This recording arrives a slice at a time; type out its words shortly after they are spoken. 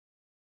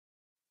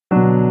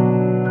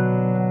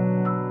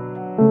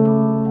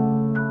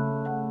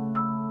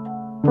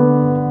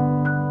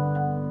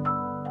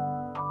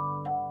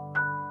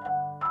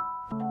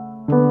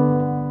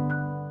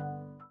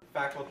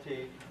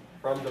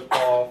from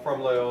DePaul, from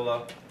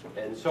Loyola,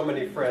 and so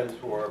many friends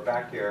who are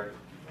back here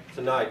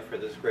tonight for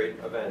this great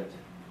event.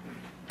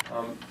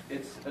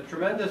 It's a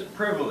tremendous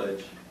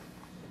privilege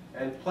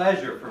and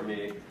pleasure for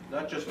me,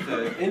 not just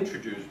to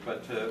introduce,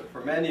 but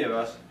for many of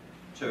us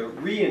to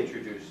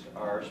reintroduce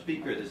our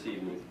speaker this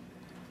evening.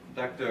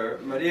 Dr.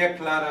 Maria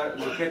Clara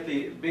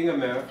Lucchetti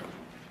Bingemer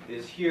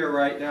is here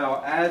right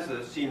now as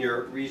a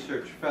senior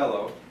research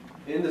fellow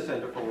in the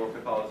Center for World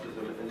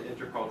Catholicism and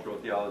Intercultural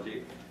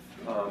Theology,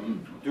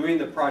 doing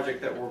the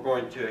project that we're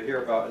going to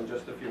hear about in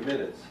just a few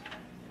minutes.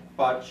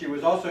 But she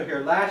was also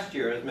here last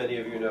year, as many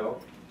of you know,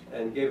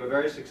 and gave a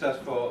very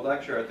successful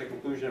lecture at the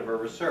conclusion of her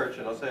research,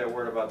 and I'll say a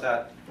word about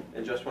that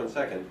in just one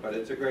second. But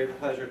it's a great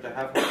pleasure to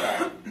have her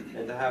back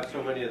and to have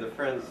so many of the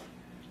friends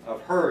of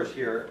hers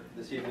here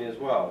this evening as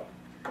well.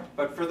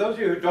 But for those of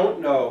you who don't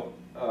know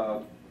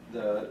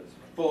the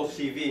full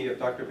CV of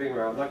Dr.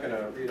 Bingemer, I'm not going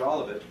to read all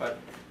of it, but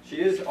she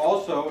is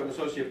also an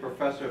associate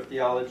professor of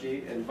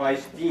theology and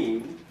vice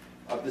dean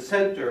of the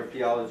Center of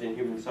Theology and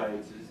Human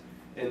Sciences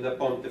in the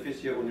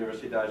Pontificia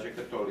Universidade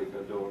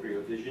Católica do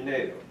Rio de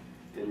Janeiro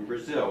in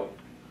Brazil.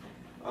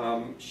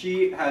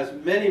 She has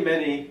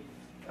many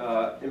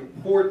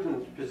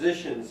important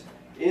positions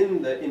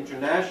in the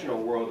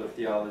international world of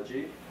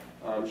theology.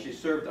 She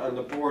served on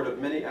the board of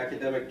many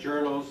academic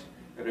journals,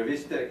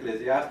 Revista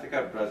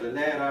Eclesiástica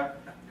Brasileira,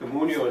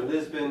 Comunio in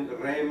Lisbon,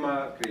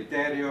 Rema,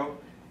 Criterio,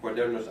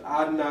 Cuadernos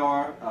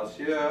Adenauer,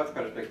 Alcieur,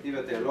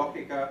 Perspectiva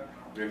Teológica,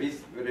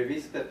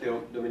 Revista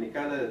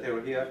Dominicana de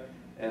Teología,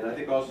 and I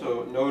think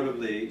also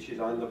notably she's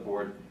on the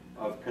board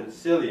of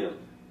Concilium.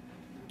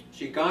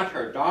 She got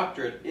her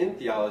doctorate in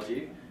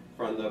theology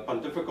from the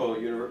Pontifical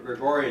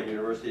Gregorian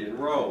University in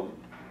Rome,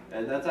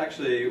 and that's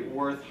actually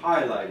worth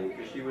highlighting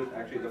because she was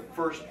actually the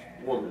first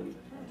woman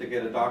to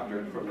get a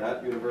doctorate from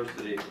that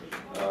university.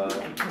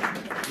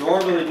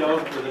 Normally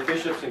known for the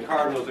bishops and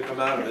cardinals that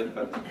come out of it,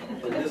 but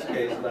in this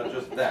case, not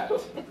just that.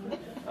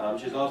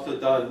 She's also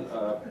done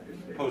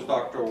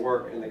postdoctoral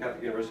work in the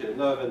Catholic University of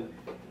Leuven,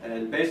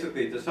 and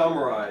basically, to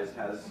summarize,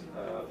 has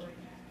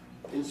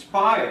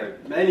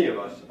inspired many of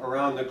us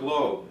around the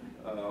globe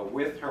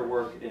with her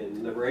work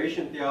in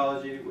liberation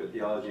theology, with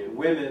theology in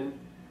women,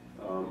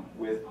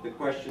 with the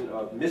question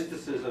of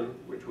mysticism,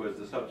 which was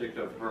the subject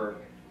of her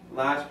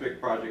last big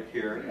project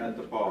here at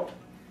DePaul.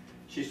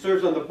 She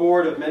serves on the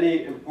board of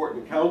many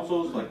important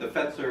councils, like the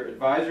Fetzer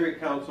Advisory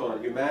Council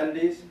on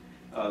Humanities,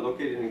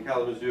 located in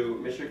Kalamazoo,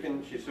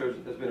 Michigan. She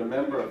has been a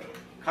member of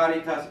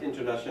Caritas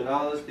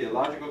Internationalis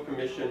Theological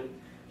Commission.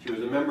 She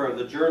was a member of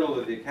the Journal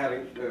of the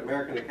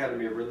American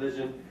Academy of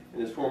Religion,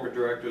 and is former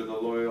director of the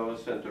Loyola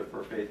Center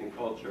for Faith and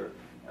Culture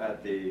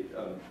at the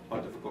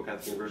Pontifical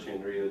Catholic University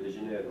in Rio de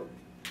Janeiro.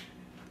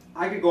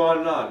 I could go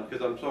on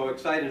because I'm so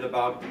excited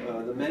about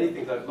the many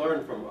things I've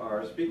learned from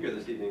our speaker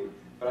this evening,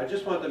 but I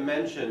just want to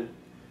mention,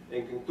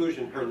 in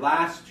conclusion, her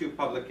last two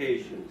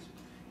publications.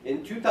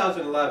 In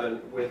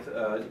 2011, with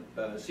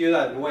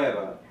Ciudad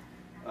Nueva,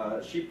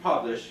 she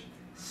published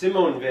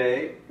Simone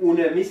Weil,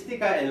 Una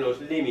Mística en los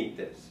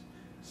Límites.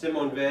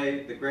 Simone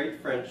Weil, the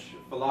great French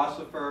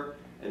philosopher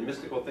and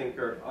mystical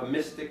thinker, a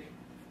mystic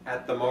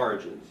at the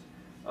margins.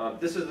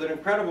 This is an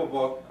incredible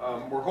book.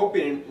 We're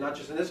hoping, not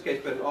just in this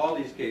case, but in all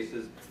these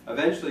cases,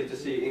 eventually to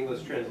see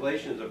English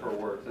translations of her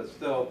work. That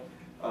still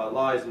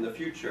lies in the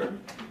future.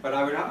 But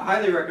I would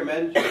highly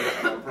recommend you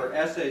her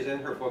essays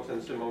and her books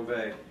on Simone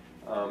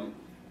Weil.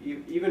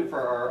 Even for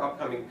our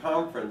upcoming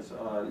conference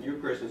on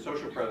Eucharist and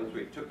social presence,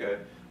 we took an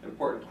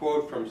important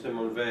quote from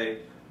Simone Weil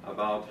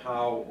about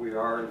how we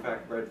are, in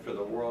fact, bread for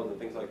the world and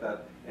things like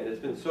that. And it's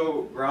been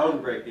so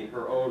groundbreaking,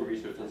 her own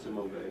research on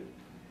Simone Weil.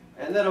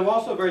 And then I'm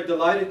also very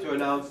delighted to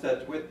announce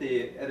that with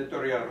the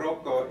Editorial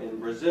Rocco in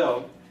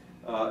Brazil,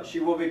 she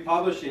will be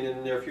publishing in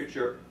the near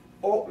future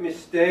O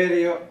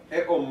Mistério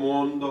e o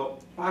Mundo,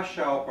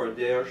 Paixão por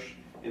Deus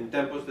em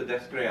Tempos de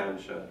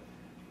Descrença.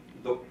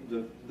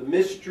 The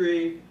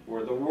mystery,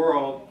 or the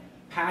world,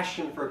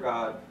 passion for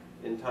God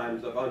in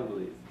times of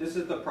unbelief. This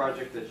is the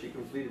project that she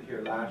completed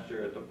here last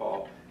year at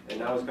DePaul, and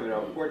now it's coming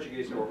out in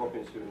Portuguese, and we're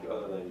hoping soon in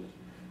other languages.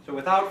 So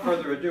without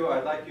further ado,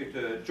 I'd like you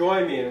to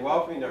join me in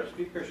welcoming our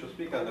speaker. She'll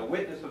speak on the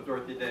witness of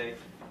Dorothy Day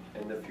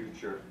and the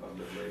future of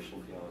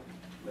liberation theology.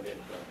 Maria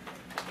Clara.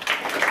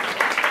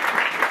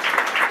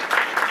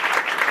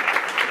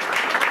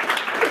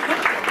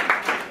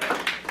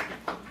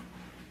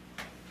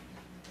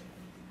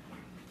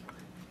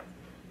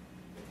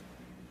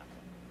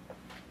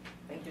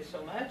 Thank you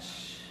so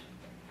much.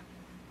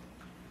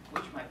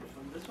 Which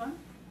microphone? This one?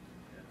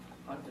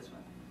 Or this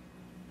one?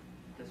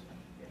 This one.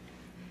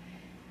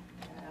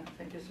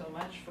 Thank you so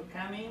much for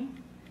coming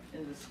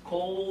in this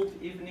cold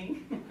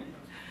evening.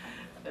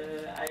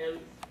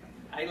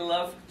 I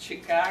love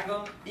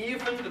Chicago,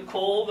 even the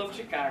cold of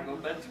Chicago,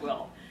 but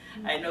well,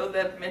 I know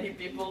that many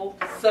people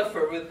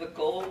suffer with the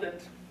cold, and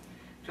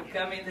to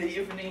come in the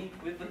evening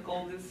with the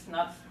cold is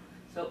not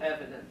so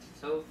evident.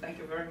 So thank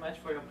you very much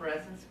for your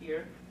presence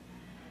here.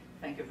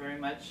 Thank you very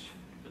much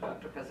to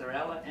Dr.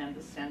 Casarella and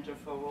the Center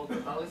for World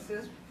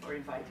Catholicism for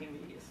inviting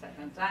me a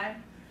second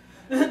time.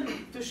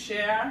 to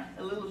share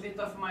a little bit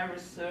of my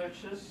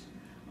researches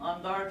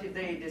on Dorothy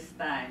Day this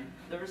time.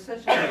 The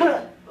research I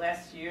did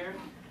last year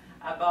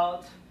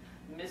about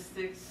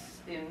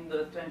mystics in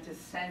the 20th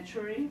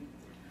century.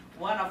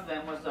 One of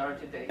them was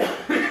Dorothy Day.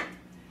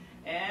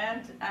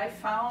 And I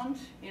found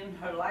in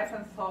her life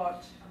and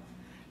thought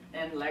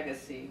and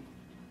legacy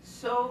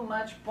so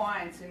much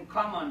points in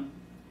common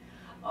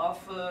of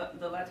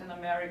the Latin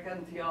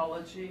American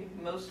theology,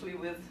 mostly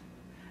with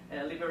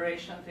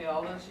liberation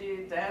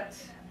theology, that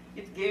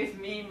it gave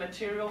me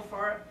material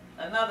for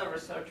another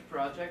research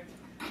project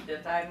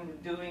that I'm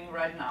doing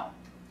right now.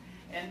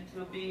 And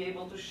to be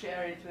able to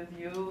share it with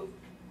you,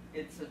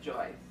 it's a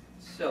joy.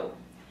 So,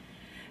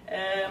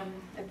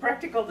 a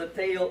practical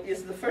detail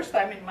is the first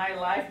time in my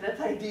life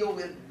that I deal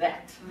with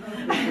that.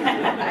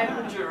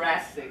 I'm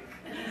Jurassic.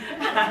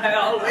 I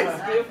always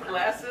give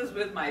classes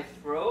with my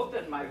throat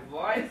and my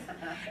voice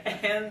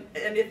and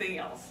anything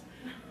else.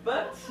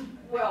 But,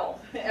 well,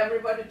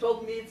 everybody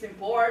told me it's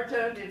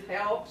important, it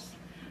helps.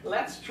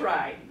 Let's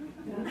try.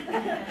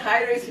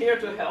 Jairo is here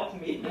to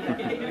help me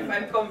if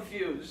I'm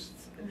confused.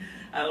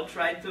 I'll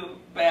try to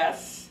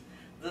pass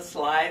the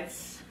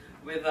slides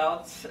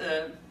without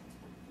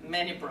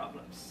many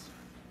problems.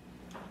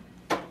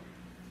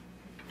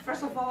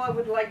 First of all, I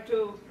would like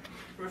to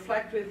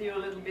reflect with you a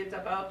little bit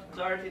about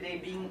Dorothy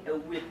Day being a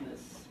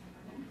witness.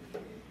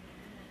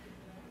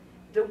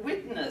 The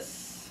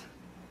witness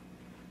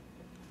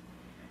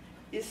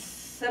is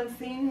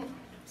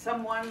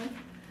someone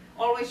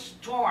always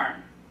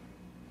torn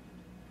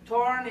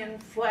in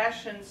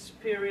flesh and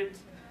spirit,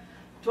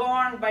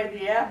 torn by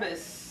the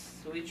abyss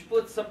which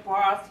puts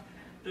apart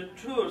the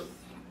truth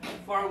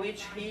for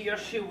which he or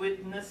she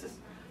witnesses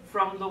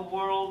from the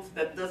world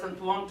that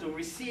doesn't want to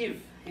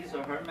receive his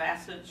or her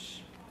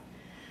message.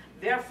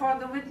 Therefore,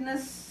 the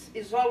witness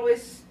is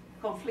always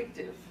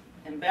conflictive,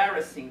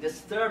 embarrassing,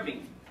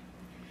 disturbing,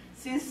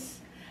 since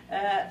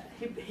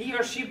he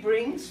or she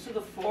brings to the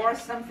fore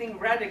something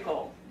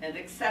radical and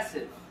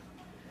excessive,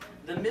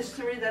 the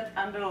mystery that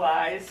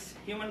underlies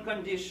human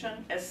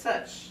condition as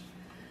such,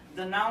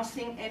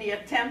 denouncing any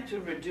attempt to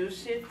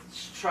reduce it,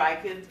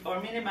 strike it,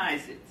 or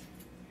minimize it.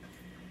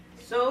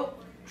 So,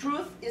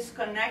 truth is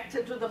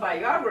connected to the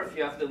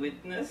biography of the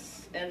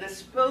witness and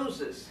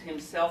exposes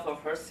himself or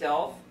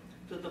herself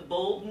to the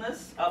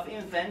boldness of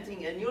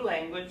inventing a new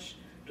language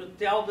to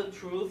tell the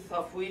truth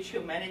of which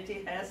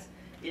humanity has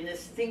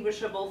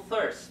inextinguishable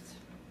thirst.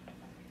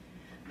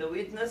 The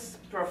witness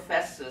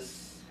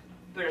professes,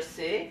 per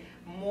se,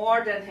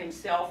 more than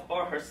himself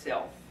or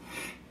herself.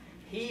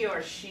 He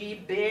or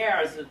she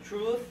bears a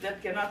truth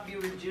that cannot be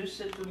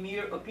reduced to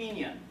mere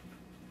opinion.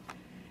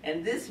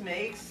 And this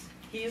makes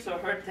his or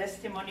her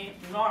testimony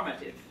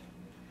normative,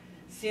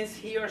 since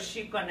he or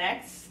she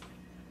connects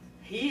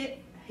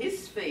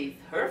his faith,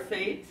 her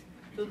faith,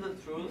 to the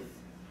truth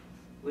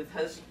with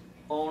his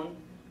own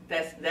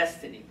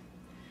destiny.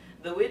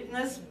 The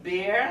witness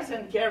bears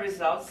and carries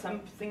out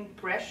something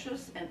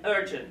precious and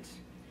urgent,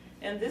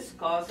 and this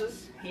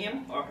causes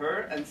him or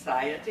her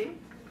anxiety,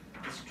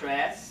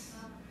 distress,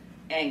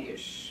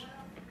 anguish.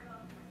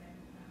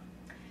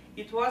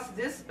 It was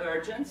this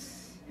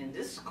urgence and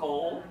this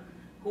call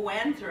who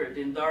entered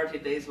in Dorothy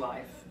Day's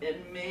life and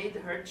made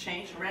her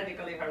change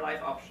radically her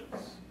life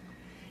options.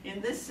 In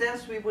this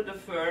sense, we would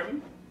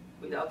affirm,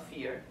 without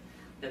fear,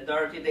 that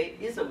Dorothy Day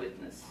is a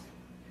witness.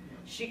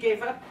 She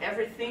gave up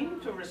everything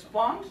to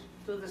respond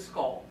to this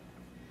call.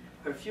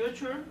 Her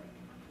future,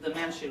 the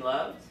man she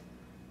loved,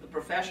 the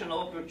professional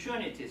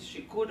opportunities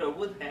she could or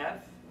would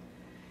have.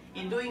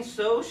 In doing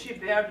so, she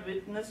bared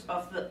witness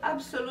of the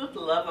absolute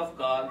love of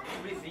God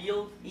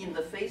revealed in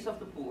the face of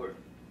the poor.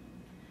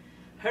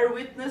 Her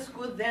witness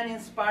could then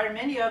inspire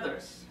many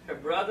others, her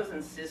brothers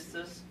and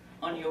sisters,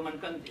 on human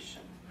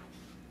condition.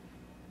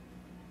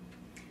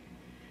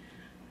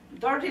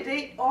 Dorothy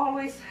Day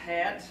always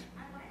had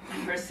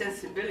her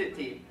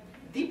sensibility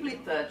deeply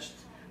touched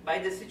by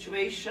the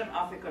situation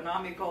of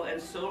economical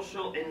and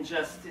social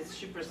injustice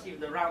she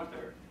perceived around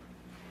her.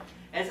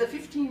 As a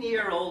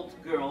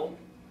 15-year-old girl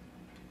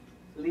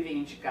living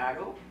in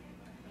Chicago,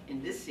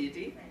 in this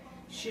city,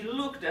 she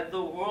looked at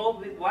the world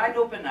with wide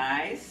open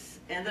eyes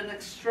and an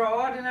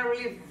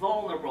extraordinarily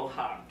vulnerable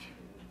heart,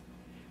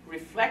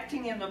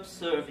 reflecting and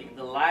observing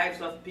the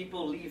lives of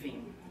people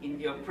living in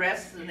the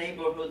oppressed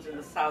neighborhoods in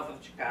the south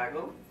of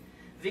Chicago,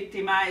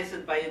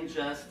 victimized by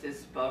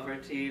injustice,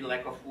 poverty,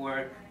 lack of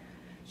work.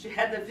 She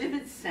had a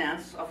vivid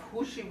sense of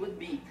who she would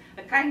be,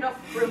 a kind of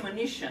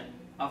premonition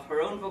of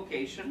her own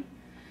vocation,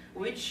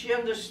 which she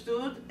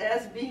understood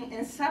as being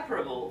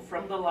inseparable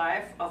from the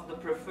life of the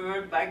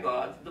preferred by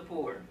God, the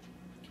poor.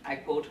 I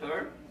quote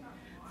her,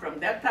 "From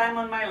that time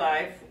on, my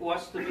life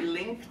was to be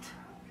linked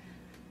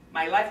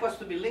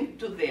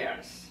to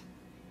theirs,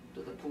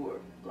 to the poor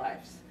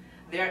lives.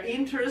 Their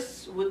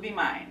interests would be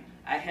mine.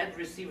 I had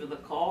received a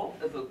call,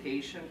 a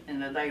vocation,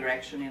 and a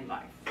direction in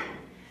life."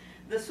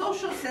 The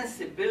social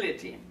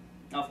sensibility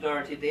of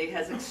Dorothy Day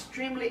has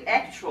extremely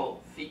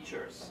actual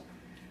features,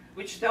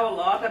 which tell a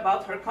lot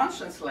about her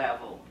conscience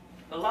level,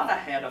 a lot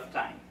ahead of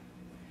time.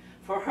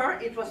 For her,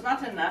 it was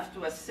not enough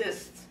to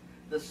assist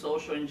the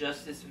social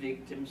injustice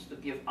victims, to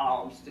give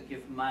alms, to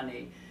give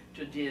money,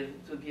 to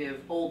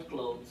give old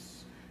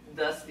clothes,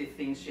 dusty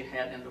things she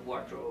had in the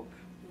wardrobe.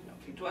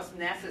 It was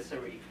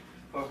necessary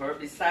for her,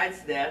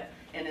 besides that,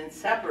 and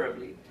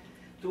inseparably,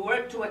 to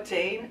work to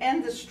attain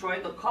and destroy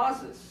the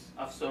causes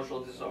of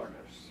social disorders.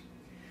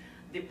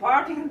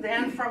 Departing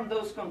then from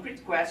those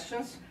concrete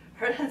questions,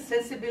 her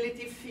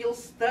sensibility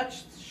feels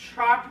touched,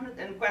 sharpened,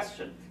 and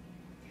questioned.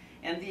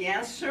 And the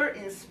answer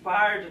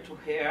inspired to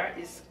her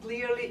is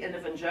clearly an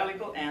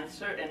evangelical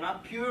answer and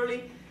not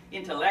purely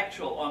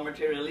intellectual or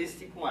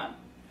materialistic one.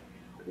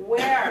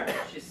 Where,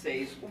 she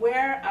says,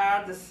 where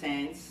are the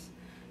saints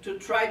to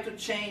try to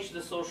change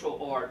the social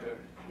order,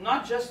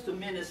 not just to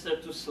minister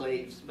to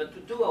slaves, but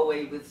to do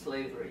away with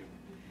slavery?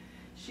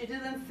 She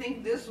didn't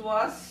think this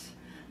was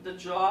the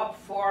job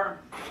for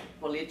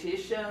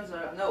politicians.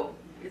 No,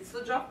 it's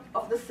the job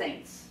of the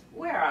saints.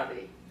 Where are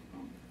they?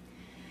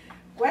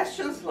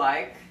 Questions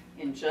like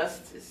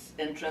injustice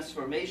and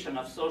transformation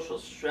of social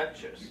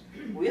structures,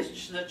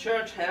 which the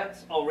Church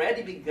has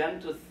already begun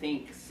to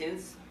think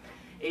since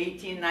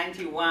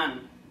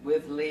 1891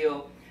 with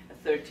Leo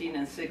XIII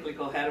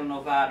encyclical Rerum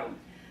Novarum,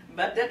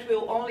 but that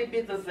will only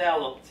be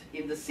developed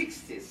in the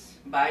 60s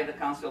by the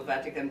Council of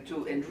Vatican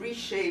II and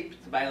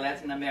reshaped by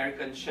Latin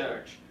American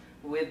Church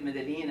with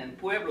Medellin and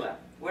Puebla,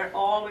 were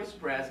always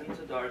present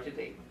to Dorothy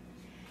Day.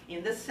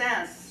 In this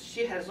sense,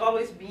 she has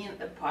always been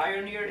a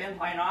pioneer and,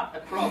 why not, a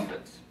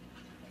prophet.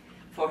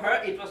 For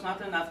her, it was not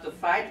enough to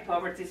fight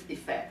poverty's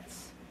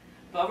effects.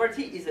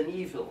 Poverty is an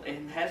evil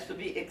and has to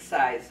be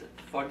excised.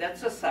 For that,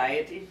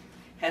 society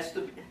has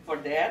to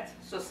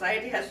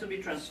be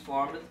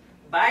transformed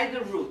by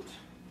the root.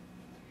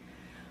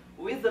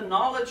 With the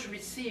knowledge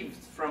received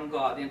from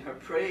God in her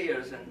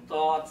prayers and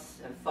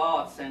thoughts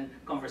and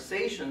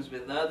conversations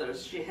with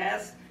others,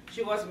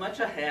 she was much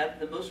ahead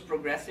the most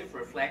progressive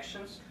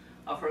reflections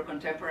of her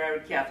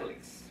contemporary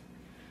Catholics.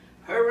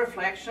 Her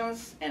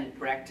reflections and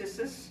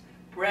practices,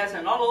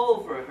 present all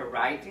over her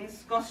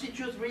writings,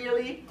 constitute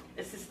really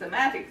a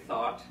systematic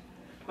thought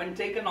when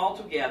taken all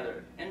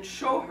together, and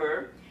show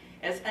her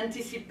as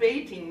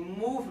anticipating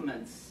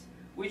movements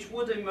which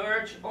would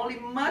emerge only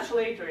much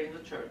later in the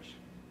Church.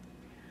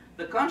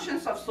 The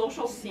conscience of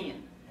social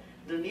sin,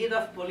 the need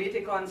of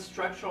political and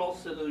structural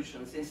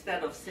solutions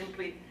instead of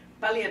simply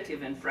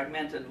palliative and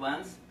fragmented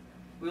ones,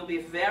 will be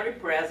very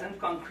present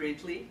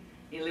concretely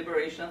in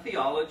liberation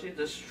theology,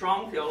 the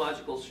strong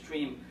theological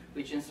stream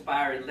which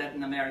inspired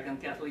Latin American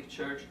Catholic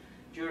Church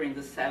during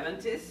the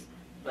 70s,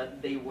 but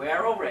they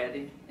were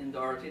already in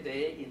Dorothy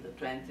Day in the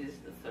 20s,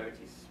 the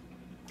 30s.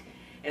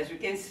 As we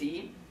can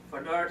see,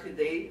 for Dorothy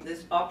Day,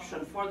 this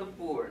option for the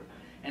poor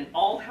and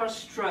all her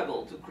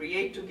struggle to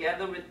create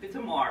together with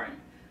Peter Morin,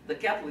 the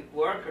Catholic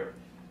worker,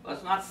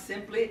 was not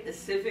simply a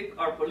civic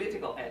or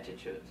political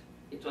attitude.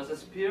 It was a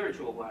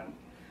spiritual one,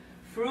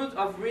 fruit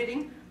of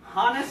reading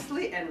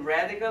honestly and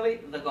radically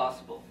the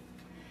gospel.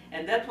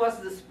 And that was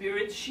the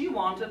spirit she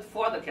wanted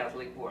for the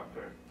Catholic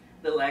worker,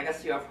 the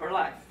legacy of her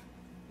life.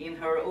 In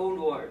her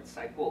own words,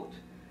 I quote,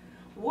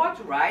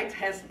 "What right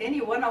has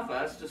any one of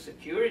us to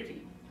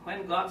security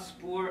when God's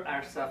poor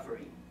are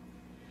suffering?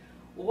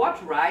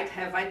 What right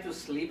have I to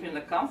sleep in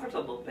a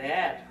comfortable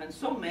bed when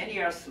so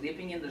many are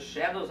sleeping in the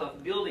shadows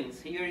of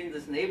buildings here in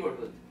this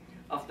neighborhood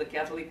of the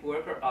Catholic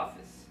worker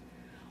office?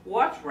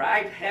 What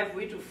right have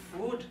we to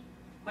food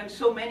when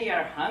so many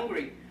are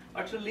hungry,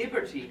 or to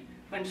liberty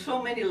when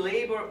so many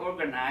labor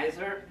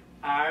organizers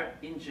are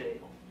in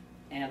jail?"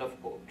 End of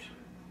quote.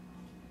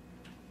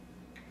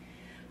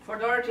 For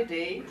Dorothy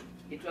Day,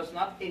 it was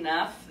not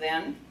enough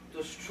then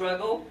to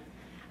struggle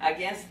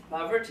against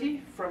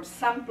poverty from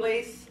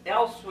someplace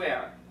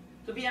elsewhere,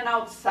 to be an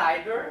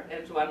outsider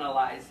and to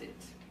analyze it.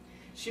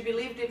 She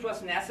believed it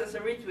was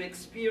necessary to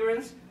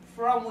experience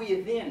from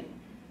within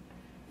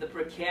the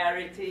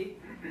precarity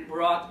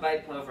brought by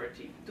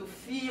poverty, to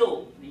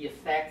feel the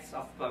effects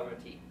of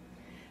poverty,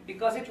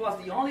 because it was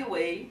the only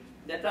way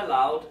that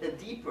allowed a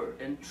deeper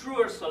and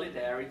truer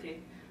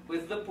solidarity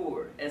with the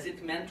poor, as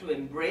it meant to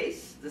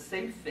embrace the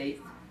same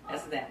faith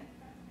as them.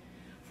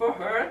 For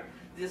her,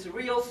 this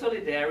real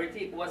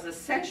solidarity was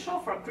essential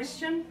for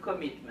Christian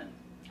commitment.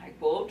 I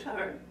quote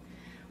her,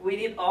 "We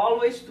need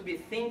always to be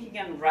thinking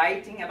and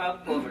writing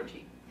about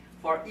poverty,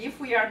 for if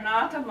we are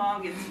not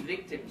among its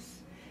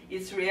victims,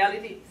 its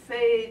reality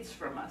fades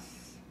from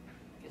us."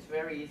 It's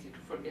very easy to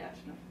forget,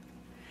 no?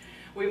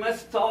 We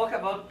must talk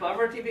about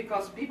poverty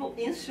because people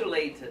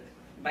insulated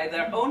by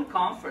their own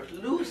comfort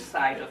lose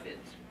sight of it.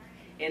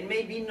 And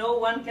maybe no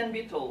one can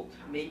be told.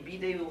 Maybe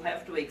they will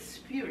have to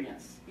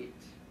experience it.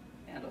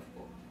 End of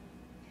quote.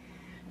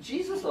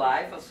 Jesus'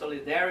 life of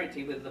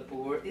solidarity with the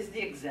poor is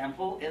the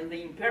example and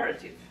the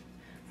imperative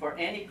for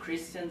any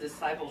Christian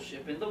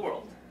discipleship in the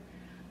world.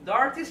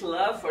 Dorothy's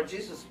love for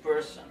Jesus'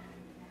 person,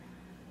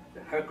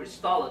 her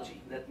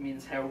Christology, that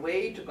means her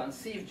way to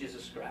conceive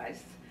Jesus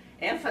Christ,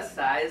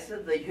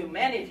 emphasized the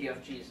humanity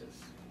of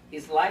Jesus,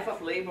 his life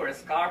of labor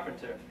as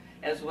carpenter,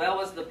 as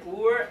well as the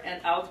poor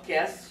and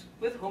outcasts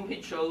with whom he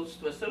chose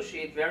to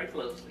associate very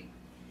closely.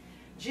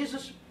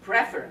 Jesus'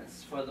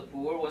 preference for the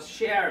poor was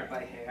shared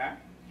by her,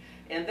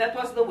 and that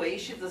was the way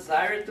she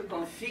desired to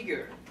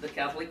configure the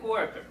Catholic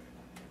worker.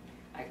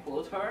 I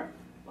quote her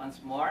once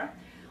more,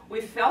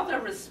 "We felt a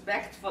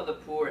respect for the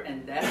poor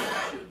and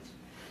destitute,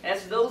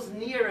 as those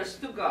nearest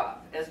to God,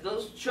 as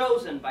those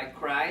chosen by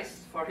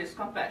Christ for his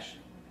compassion.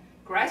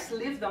 Christ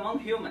lived among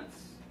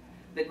humans.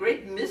 The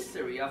great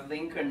mystery of the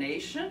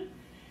incarnation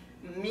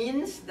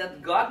means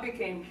that God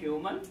became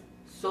human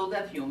so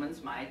that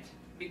humans might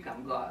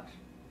become God."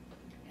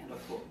 End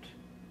of quote.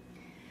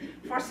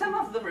 For some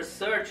of the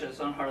researchers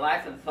on her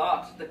life and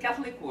thought, the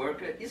Catholic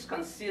worker is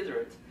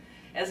considered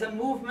as a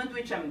movement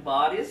which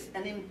embodies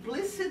an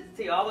implicit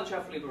theology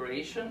of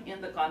liberation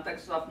in the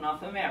context of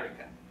North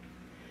America.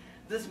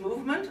 This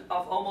movement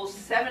of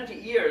almost 70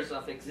 years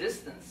of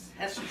existence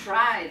has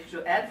tried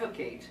to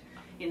advocate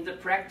in the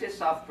practice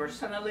of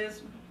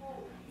personalism,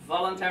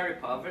 voluntary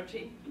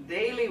poverty,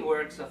 daily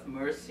works of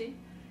mercy,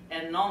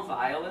 and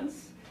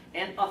nonviolence,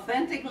 and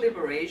authentic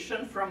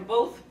liberation from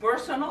both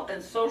personal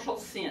and social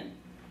sin,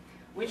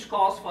 which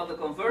calls for the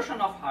conversion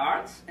of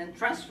hearts and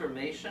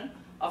transformation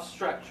of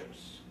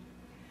structures.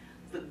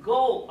 The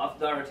goal of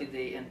Dorothy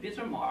Day and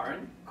Peter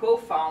Moran,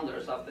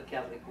 co-founders of the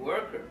Catholic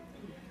Worker,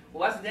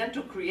 was then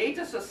to create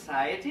a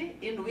society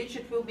in which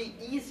it will be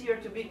easier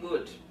to be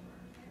good.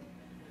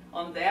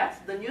 On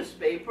that, the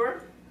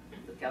newspaper,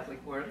 the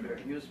Catholic Worker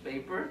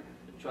newspaper,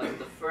 which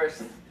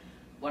was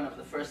one of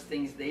the first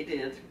things they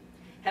did,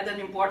 had an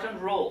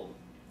important role.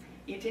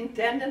 It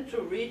intended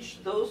to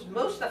reach those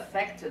most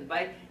affected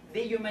by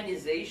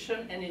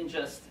dehumanization and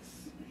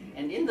injustice.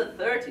 And in the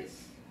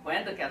 30s,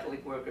 when the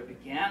Catholic Worker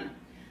began,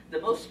 the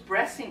most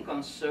pressing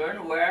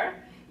concern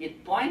where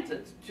it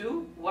pointed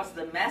to was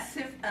the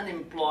massive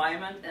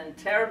unemployment and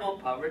terrible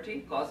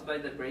poverty caused by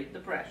the Great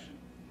Depression.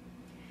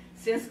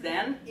 Since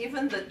then,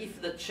 even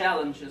if the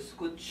challenges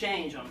could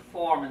change on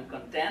form and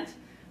content,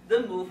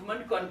 the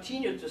movement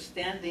continued to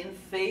stand in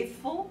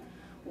faithful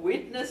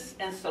witness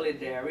and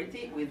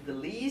solidarity with the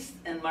least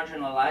and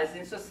marginalized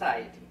in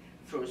society,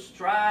 through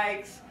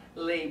strikes,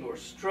 labor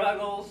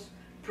struggles,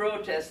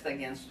 protests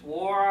against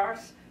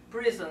wars,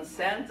 prison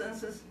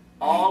sentences,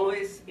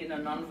 always in a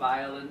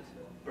nonviolent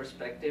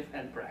perspective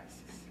and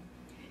praxis.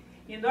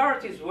 In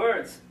Dorothy's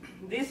words,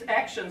 these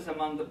actions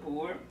among the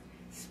poor,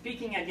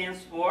 speaking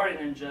against war and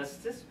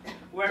injustice,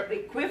 were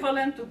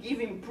equivalent to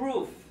giving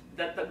proof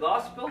that the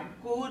gospel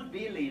could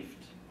be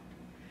lived.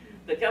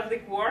 The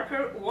Catholic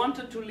Worker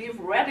wanted to live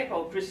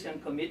radical Christian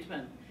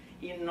commitment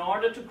in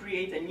order to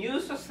create a new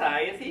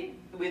society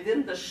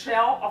within the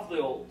shell of the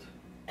old.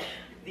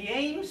 The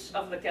aims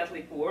of the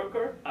Catholic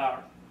Worker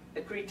are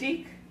a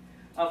critique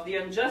of the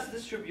unjust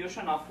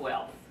distribution of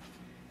wealth,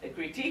 a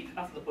critique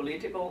of the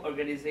political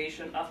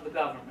organization of the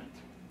government,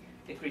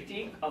 a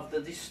critique of the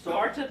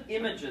distorted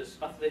images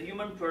of the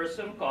human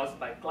person caused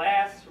by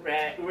class,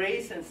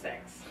 race, and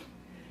sex,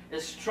 a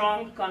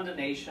strong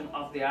condemnation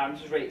of the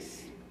arms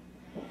race.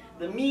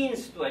 The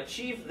means to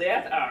achieve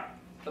that are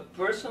a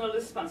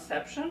personalist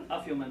conception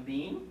of human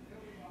being,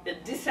 a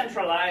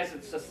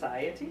decentralized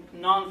society,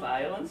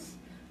 non-violence,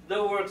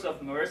 the works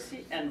of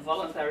mercy, and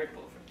voluntary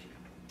poverty.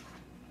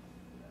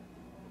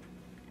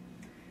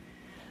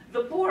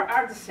 The poor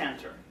are the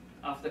center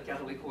of the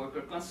Catholic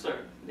Worker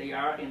concern. They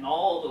are in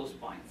all those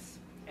points,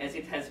 as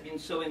it has been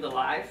so in the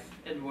life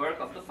and work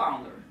of the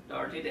founder,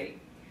 Dorothy Day,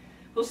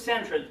 who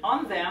centered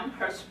on them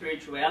her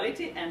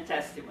spirituality and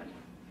testimony.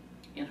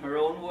 In her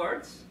own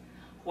words,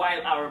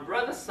 "While our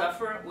brothers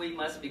suffer, we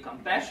must be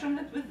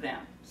compassionate with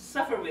them,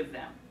 suffer with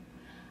them.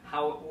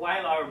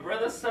 While our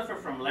brothers suffer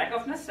from lack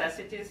of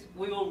necessities,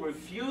 we will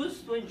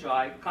refuse to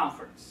enjoy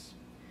comforts."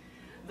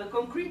 The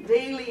concrete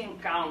daily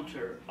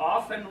encounter,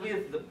 often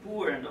with the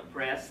poor and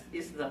oppressed,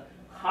 is the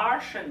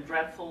harsh and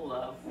dreadful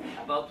love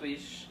about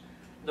which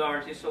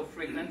Dorothy so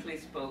frequently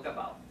spoke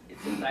about.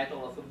 It's the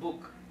title of a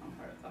book on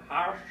her, The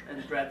Harsh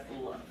and Dreadful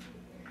Love.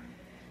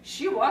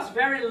 She was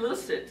very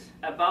lucid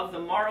about the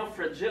moral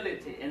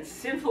fragility and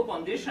sinful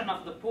condition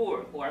of the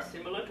poor, who are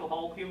similar to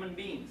all human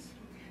beings.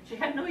 She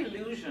had no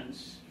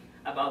illusions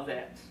about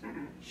that.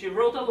 She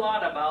wrote a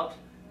lot about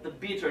the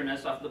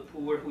bitterness of the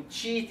poor, who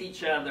cheat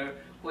each other,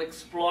 who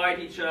exploit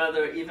each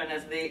other even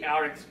as they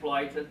are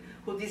exploited,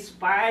 who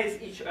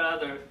despise each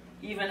other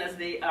even as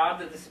they are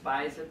the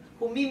despised,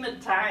 who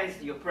mimetize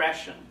the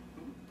oppression.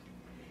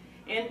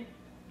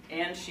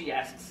 And she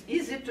asks,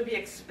 is it to be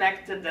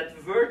expected that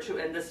virtue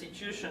and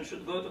destitution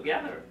should go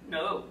together?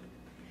 No.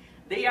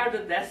 They are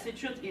the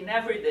destitute in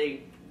every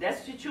day,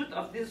 destitute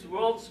of this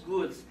world's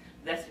goods,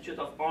 destitute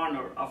of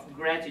honor, of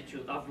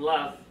gratitude, of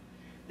love.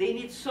 They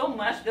need so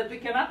much that we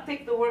cannot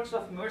take the works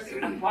of mercy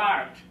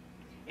apart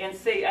and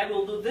say, I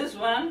will do this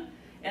one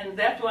and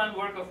that one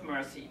work of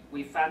mercy.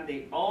 We find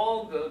they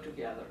all go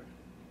together.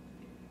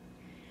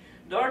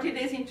 Dorothy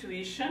Day's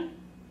intuition,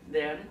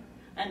 then,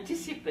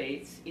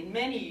 anticipates in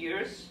many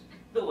years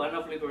the one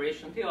of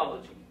liberation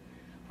theology,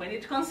 when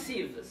it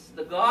conceives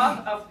the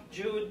God of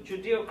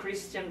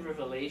Judeo-Christian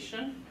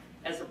revelation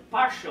as a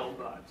partial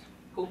God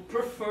who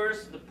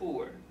prefers the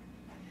poor,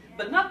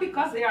 but not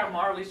because they are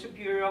morally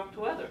superior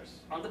to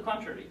others. On the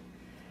contrary,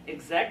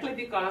 exactly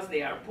because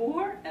they are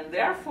poor and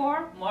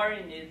therefore more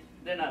in need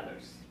than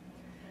others.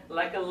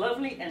 Like a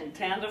lovely and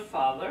tender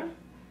father,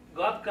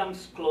 God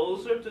comes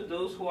closer to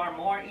those who are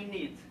more in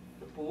need,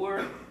 the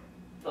poor,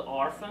 the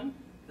orphan,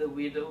 the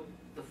widow,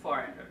 the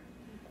foreigner.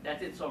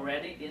 That it's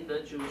already in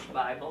the Jewish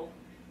Bible,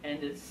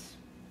 and it's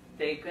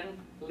taken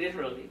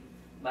literally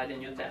by the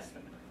New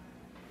Testament.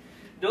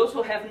 Those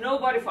who have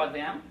nobody for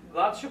them,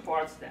 God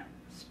supports them,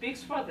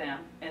 speaks for them,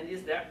 and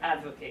is their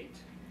advocate.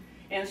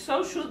 And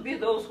so should be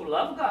those who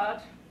love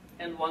God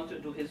and want to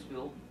do His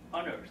will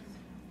on earth.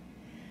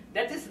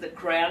 That is the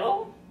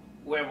cradle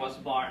where was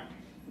born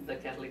the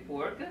Catholic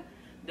work.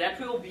 That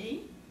will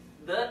be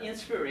the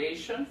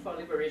inspiration for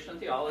liberation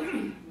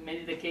theology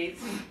many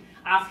decades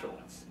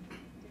afterwards.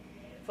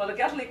 For the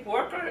Catholic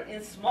worker,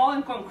 in small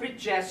and concrete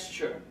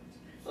gesture,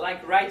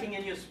 like writing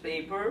a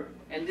newspaper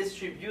and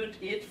distribute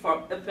it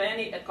for a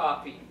penny a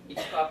copy.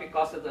 Each copy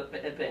costed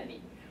a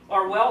penny.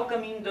 Or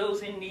welcoming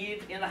those in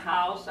need in a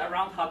house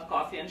around hot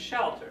coffee and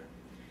shelter.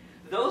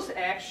 Those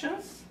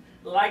actions,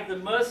 like the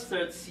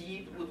mustard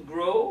seed, would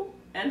grow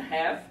and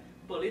have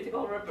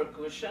political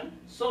repercussion,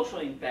 social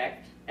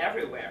impact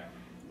everywhere.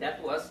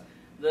 That was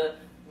the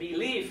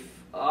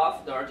belief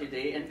of Dorothy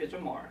Day and Peter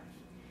Moore.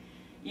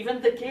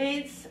 Even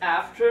decades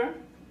after,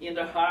 in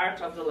the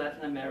heart of the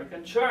Latin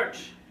American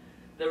church,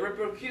 the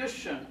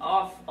repercussion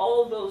of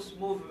all those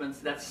movements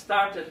that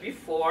started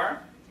before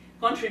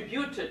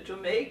contributed to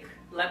make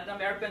Latin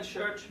American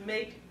church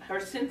make her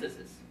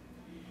synthesis.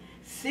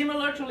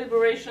 Similar to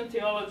liberation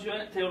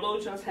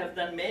theologians have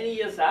done many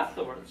years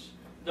afterwards,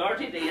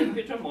 Dorothy Day and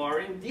Peter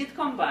Moore did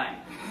combine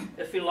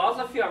a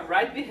philosophy of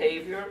right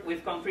behavior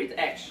with concrete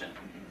action,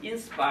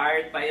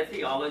 inspired by a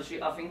theology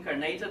of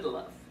incarnated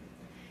love.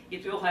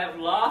 It will have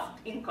love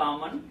in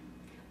common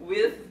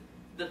with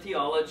the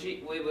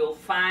theology we will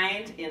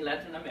find in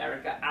Latin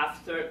America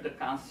after the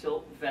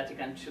Council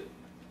Vatican II.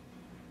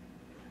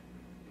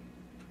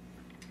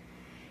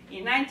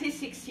 In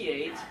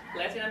 1968,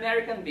 Latin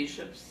American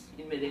bishops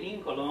in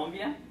Medellin,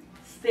 Colombia,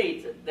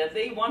 stated that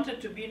they wanted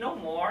to be no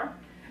more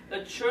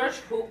a church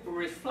who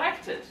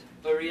reflected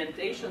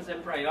orientations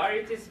and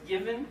priorities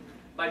given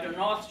by the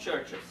North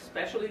churches,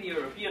 especially the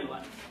European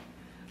ones,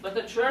 but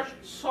a church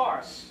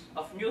source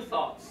of new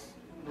thoughts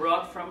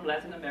brought from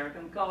Latin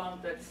American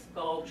context,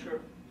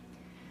 culture.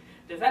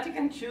 The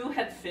Vatican II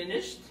had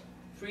finished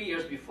 3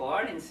 years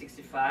before, in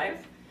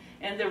 '65,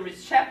 and the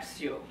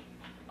receptio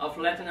of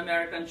Latin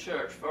American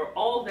church for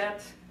all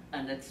that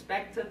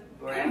unexpected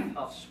breath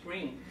of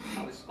spring,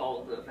 how it's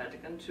called the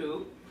Vatican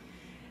II,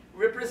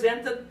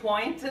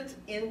 pointed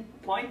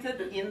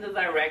in the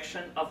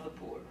direction of the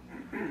poor.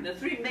 The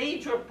three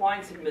major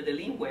points in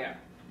Medellin were: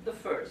 the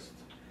first,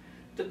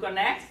 to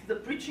connect the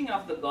preaching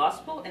of the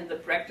gospel and the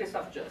practice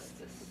of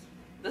justice.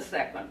 The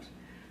second,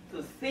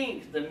 to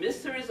think the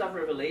mysteries of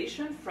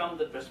revelation from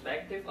the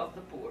perspective of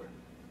the poor.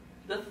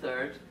 The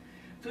third,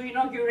 to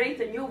inaugurate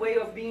a new way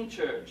of being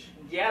church,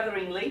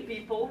 gathering lay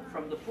people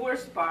from the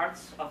poorest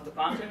parts of the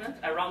continent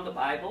around the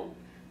Bible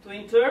to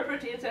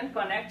interpret it and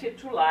connect it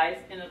to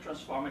life in a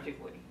transformative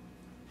way.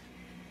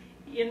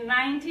 In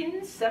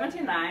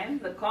 1979,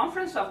 the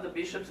Conference of the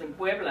Bishops in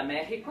Puebla,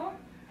 Mexico,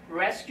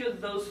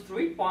 rescued those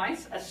 3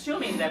 points,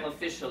 assuming them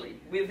officially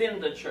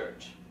within the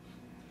church.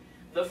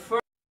 The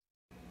first,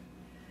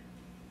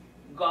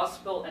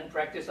 gospel and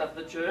practice of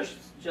the church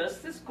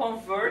justice,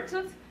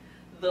 converted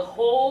the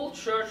whole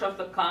church of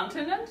the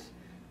continent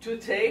to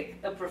take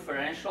a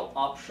preferential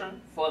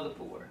option for the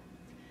poor.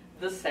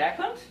 The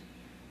second,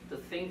 to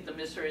think the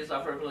mysteries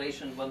of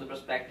revelation from the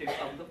perspective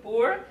of the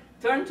poor,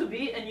 turned to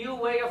be a new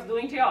way of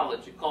doing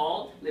theology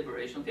called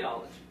liberation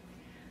theology.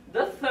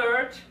 The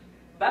third,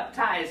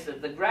 baptized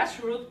the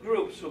grassroots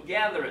groups who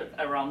gathered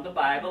around the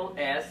Bible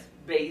as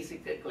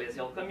basic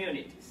ecclesial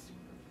communities.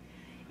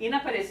 In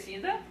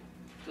Aparecida,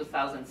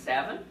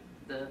 2007,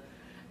 the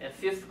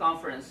fifth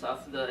conference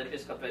of the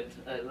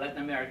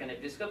Latin American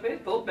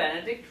Episcopate, Pope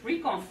Benedict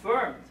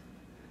reconfirmed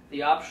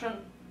the option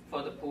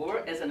for the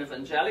poor as an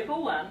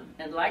evangelical one,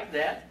 and like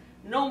that,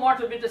 no more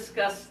to be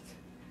discussed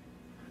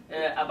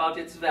about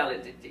its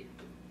validity.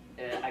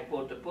 I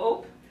quote the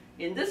Pope: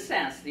 "In this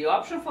sense, the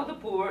option for the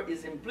poor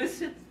is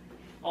implicit,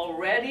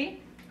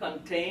 already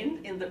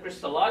contained in the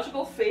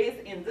Christological faith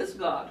in this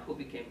God who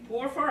became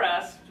poor for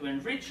us to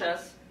enrich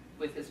us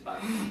with His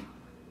power."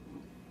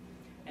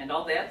 And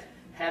all that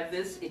have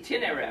this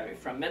itinerary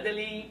from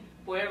Medellin,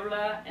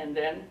 Puebla, and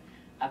then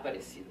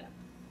Aparecida.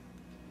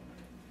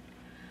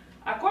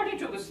 According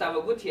to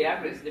Gustavo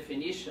Gutierrez's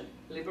definition,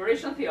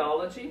 liberation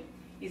theology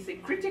is a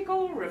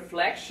critical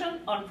reflection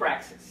on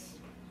praxis.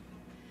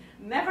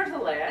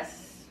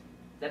 Nevertheless,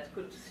 that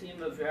could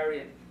seem a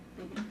very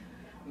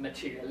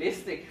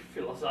materialistic,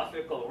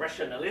 philosophical,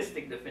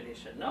 rationalistic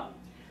definition, no?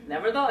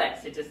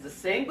 Nevertheless, it is the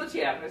same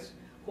Gutierrez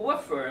who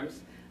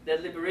affirms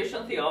that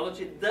liberation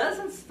theology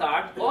doesn't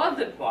start or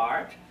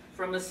depart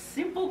from a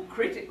simple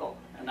critical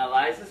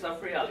analysis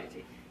of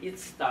reality. It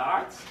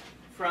starts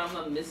from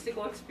a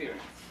mystical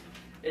experience,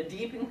 a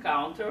deep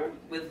encounter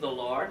with the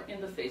Lord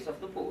in the face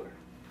of the poor.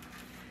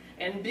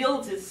 and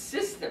builds its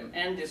system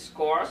and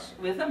discourse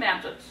with a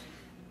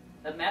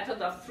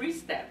method of 3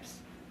 steps: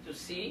 to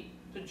see,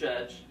 to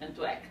judge, and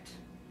to act.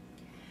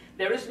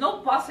 There is no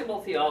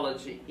possible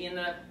theology in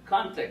a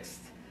context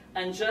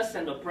unjust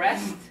and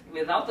oppressed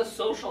without a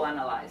social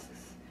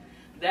analysis.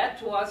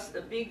 That was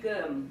a big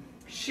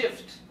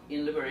shift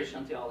in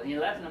liberation theology, in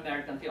Latin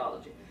American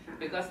theology,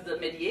 because the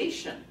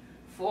mediation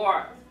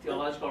for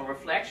theological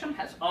reflection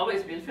has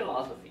always been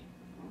philosophy.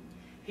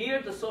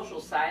 Here the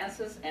social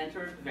sciences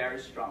entered very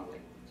strongly.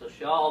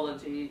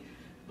 Sociology,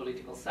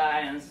 political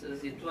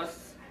sciences, it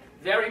was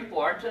very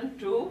important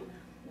to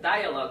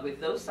dialogue with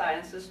those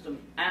sciences to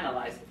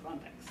analyze the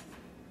context.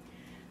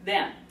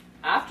 Then,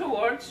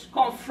 afterwards,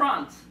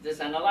 confront this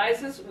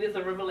analysis with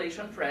the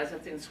revelation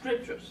present in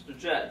scriptures to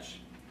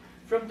judge.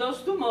 From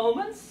those 2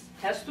 moments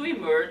has to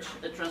emerge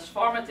a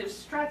transformative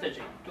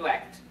strategy to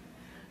act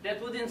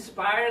that would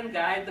inspire and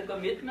guide the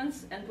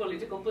commitments and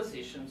political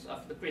positions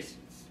of the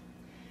Christians.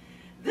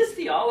 This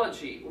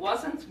theology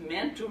wasn't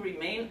meant to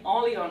remain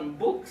only on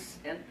books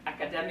and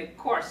academic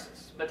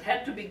courses, but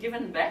had to be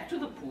given back to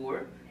the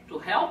poor to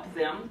help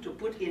them to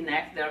put in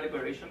act their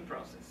liberation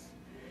process.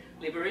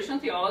 Liberation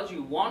theology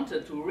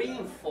wanted to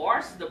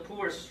reinforce the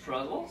poor's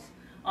struggles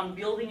on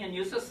building a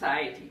new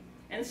society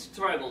and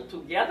struggle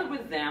together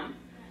with them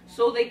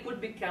so they could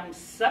become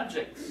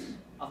subjects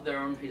of their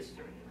own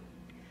history.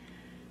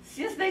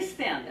 Since they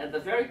stand at the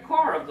very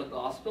core of the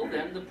gospel,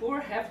 then the poor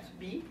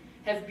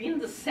have been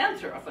the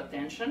center of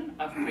attention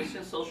of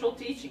Christian social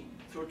teaching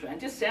through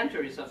 20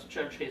 centuries of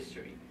church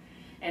history,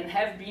 and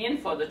have been,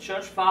 for the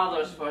church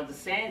fathers, for the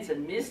saints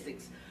and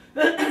mystics,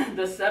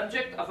 the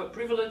subject of a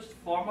privileged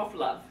form of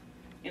love.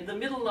 In the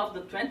middle of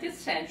the 20th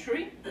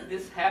century,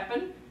 this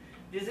happened.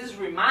 This is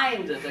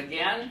reminded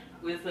again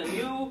with a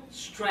new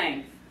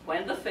strength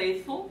when the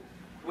faithful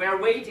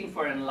were waiting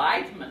for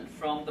enlightenment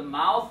from the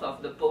mouth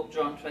of the Pope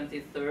John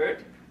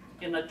XXIII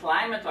in a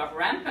climate of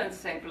rampant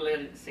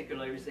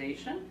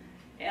secularization,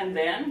 and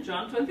then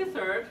John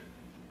XXIII,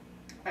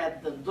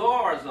 at the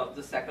doors of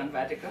the Second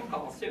Vatican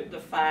Council,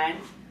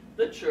 defined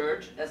the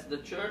church as the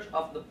church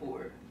of the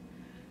poor.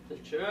 The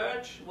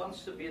church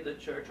wants to be the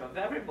church of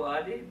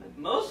everybody, but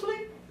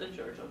mostly the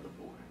church of the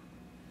poor.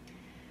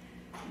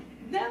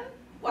 Then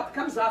what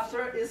comes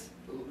after is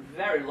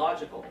very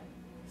logical.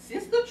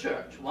 Since the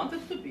church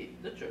wanted to be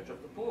the church of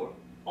the poor,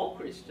 all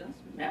Christians,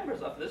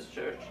 members of this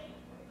church,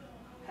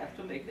 have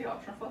to make the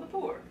option for the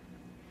poor.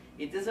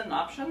 It is an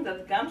option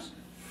that comes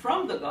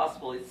from the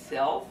gospel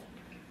itself,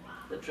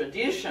 the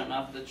tradition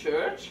of the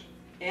church,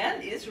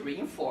 and is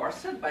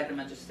reinforced by the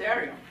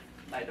magisterium,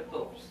 by the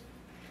popes.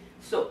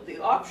 So the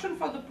option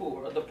for the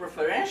poor, the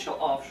preferential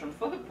option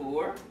for the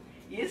poor,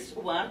 is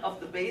one of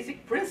the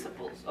basic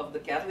principles of the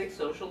Catholic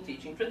social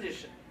teaching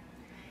tradition.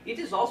 It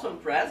is also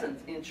present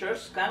in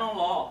church canon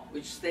law,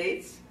 which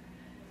states,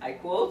 I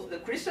quote, "The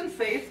Christian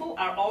faithful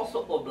are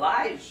also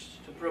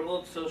obliged to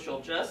promote social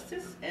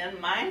justice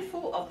and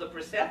mindful of the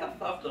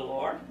precept of the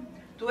Lord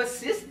to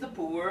assist the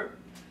poor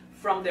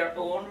from their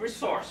own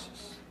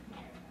resources."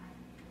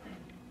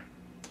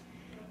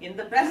 In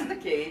the past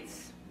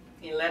decades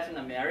in Latin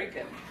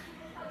America,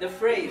 the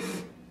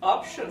phrase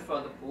option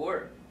for the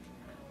poor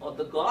or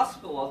the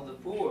gospel of the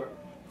poor,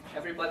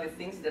 everybody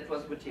thinks that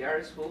was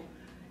Gutierrez who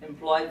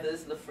employed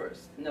this the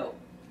first. No,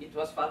 it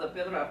was Father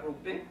Pedro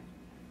Arrupe,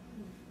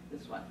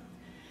 this one,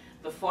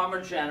 the former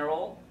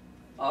general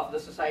of the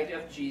Society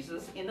of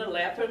Jesus, in a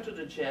letter to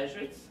the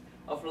Jesuits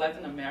of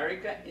Latin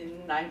America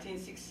in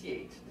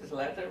 1968. This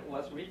letter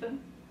was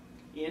written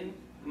in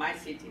my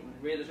city, in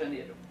Rio de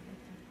Janeiro,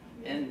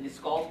 and it's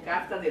called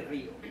Carta de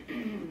Rio.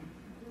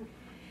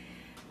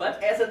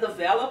 But as a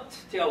developed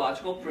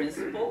theological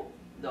principle,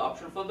 the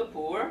option for the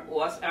poor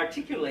was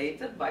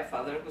articulated by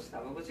Father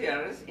Gustavo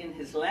Gutierrez in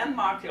his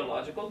landmark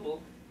theological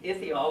book, A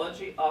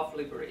Theology of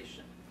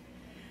Liberation.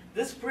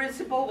 This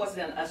principle was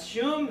then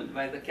assumed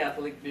by the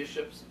Catholic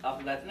bishops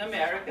of Latin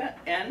America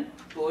and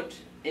put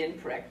in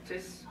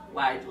practice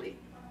widely.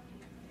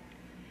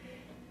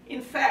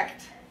 In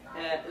fact,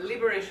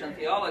 liberation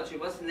theology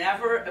was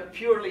never a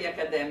purely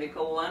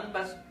academical one,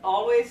 but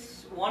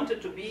always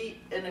wanted to be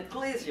an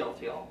ecclesial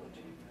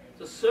theology,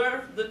 to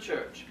serve the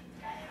church.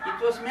 It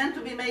was meant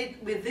to be made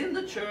within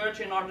the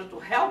church in order to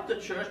help the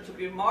church to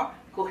be more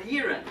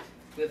coherent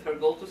with her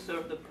goal to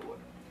serve the poor.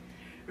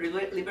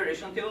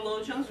 Liberation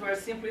theologians were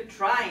simply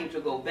trying to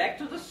go back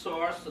to the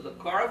source, to the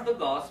core of the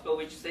gospel,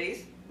 which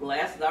says,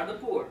 "Blessed are the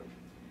poor."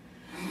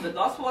 The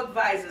gospel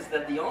advises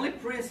that the only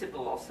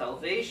principle of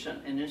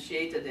salvation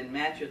enunciated in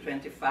Matthew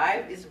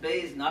 25 is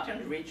based not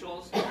on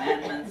rituals,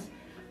 commandments,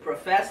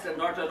 professed and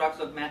orthodox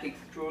dogmatic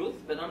truth,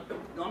 but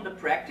on the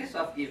practice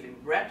of giving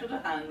bread to the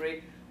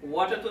hungry,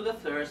 water to the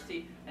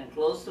thirsty, and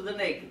clothes to the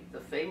naked,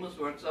 the famous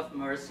works of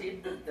mercy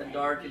that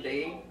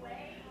Dorothy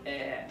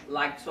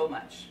liked so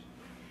much.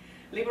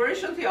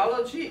 Liberation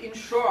theology, in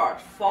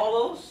short,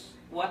 follows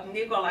what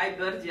Nikolai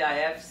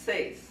Berdyaev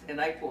says, and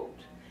I quote,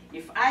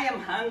 "If I am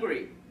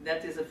hungry,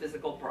 that is a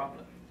physical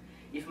problem.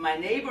 If my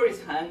neighbor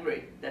is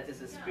hungry, that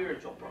is a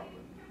spiritual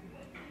problem."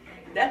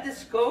 That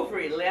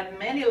discovery led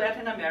many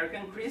Latin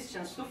American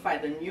Christians to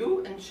find a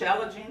new and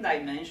challenging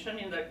dimension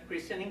in their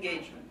Christian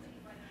engagement.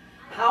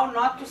 How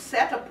not to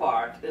set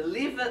apart a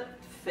lived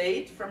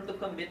faith from the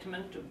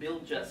commitment to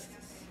build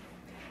justice,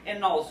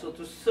 and also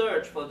to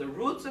search for the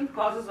roots and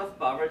causes of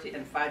poverty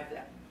and fight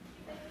them.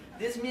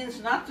 This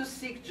means not to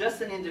seek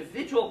just an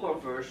individual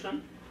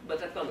conversion,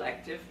 but a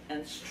collective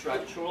and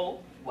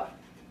structural one.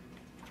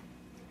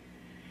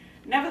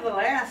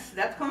 Nevertheless,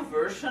 that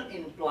conversion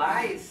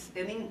implies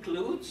and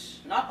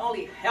includes not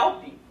only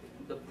helping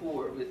the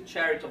poor with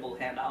charitable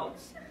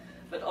handouts,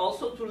 but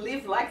also to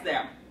live like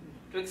them,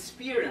 to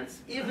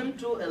experience, even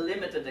to a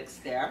limited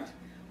extent,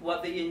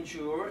 what they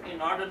endure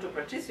in order to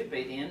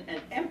participate in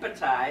and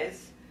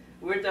empathize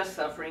with their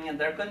suffering and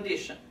their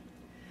condition.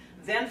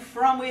 Then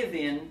from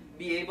within,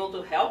 be able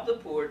to help the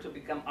poor to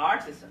become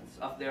artisans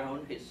of their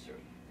own history.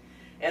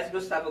 As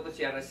Gustavo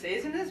Gutierrez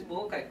says in his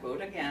book, I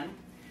quote again,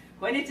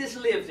 "When it is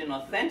lived in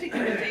authentic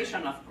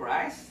imitation of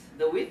Christ,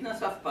 the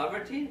witness of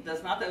poverty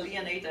does not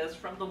alienate us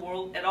from the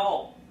world at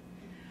all.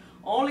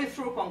 Only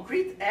through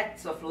concrete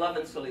acts of love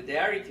and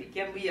solidarity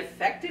can we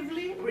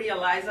effectively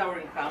realize our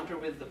encounter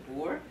with the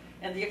poor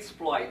and the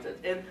exploited,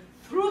 and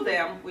through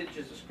them with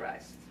Jesus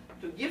Christ.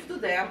 To give to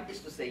them is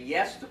to say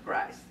yes to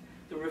Christ.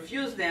 To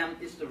refuse them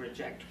is to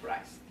reject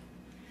Christ."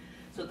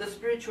 So the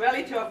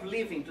spirituality of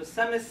living to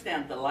some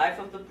extent the life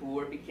of the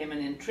poor became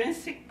an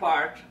intrinsic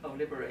part of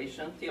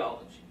liberation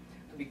theology.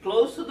 To be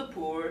close to the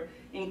poor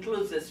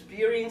includes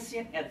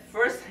experiencing at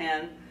first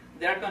hand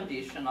their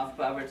condition of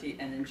poverty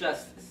and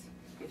injustice.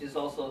 It is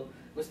also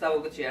Gustavo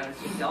Gutierrez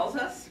who tells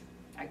us,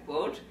 I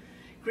quote,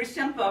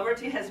 "Christian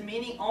poverty has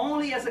meaning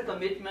only as a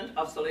commitment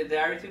of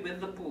solidarity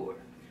with the poor,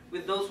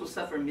 with those who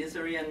suffer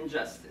misery and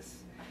injustice.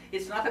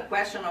 It's not a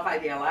question of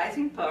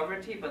idealizing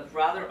poverty, but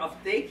rather of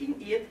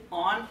taking it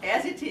on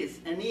as it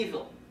is, an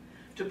evil,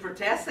 to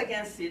protest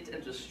against it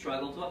and to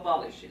struggle to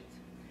abolish it.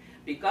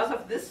 Because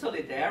of this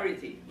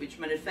solidarity, which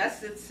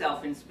manifests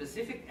itself in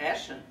specific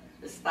action,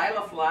 a style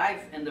of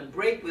life, and a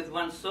break with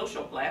one's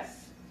social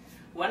class,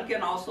 one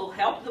can also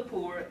help the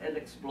poor and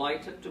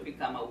exploited to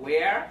become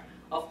aware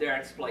of their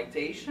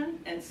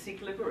exploitation and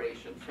seek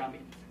liberation from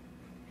it."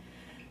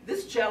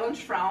 This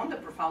challenge found a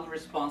profound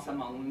response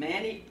among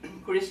many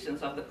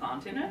Christians of the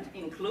continent,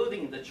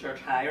 including the church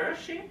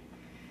hierarchy.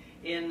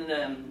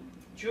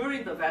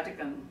 During the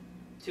Vatican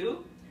II,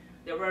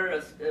 there were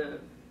a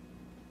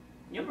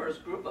numerous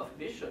group of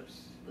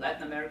bishops,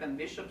 Latin American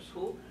bishops,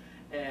 who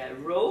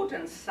wrote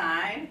and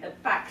signed a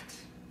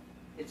pact.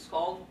 It's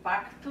called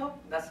Pacto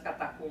das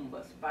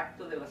Catacumbas,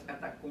 Pacto de las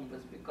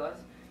Catacumbas, because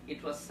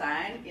it was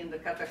signed in the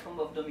Catacomb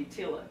of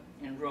Domitilla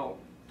in Rome.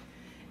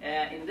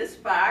 In this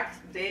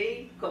pact,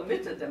 they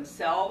committed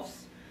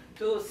themselves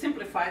to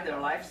simplify their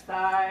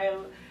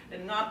lifestyle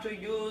and not to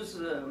use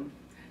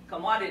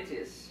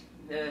commodities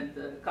and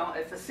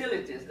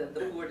facilities that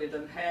the poor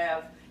didn't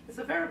have. It's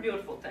a very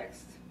beautiful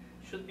text.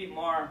 Should be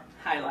more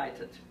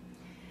highlighted.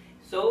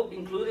 So,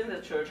 including the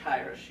church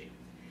hierarchy.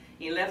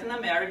 In Latin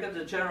America,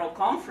 the General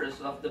Conference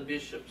of the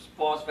Bishops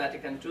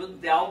post-Vatican II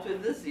dealt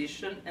with this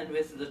issue and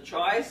with the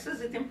choices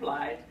it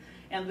implied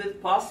and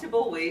with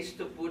possible ways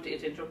to put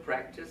it into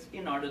practice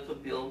in order to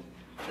build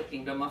the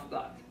kingdom of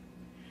God.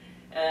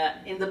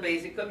 In the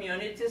basic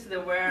communities,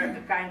 there were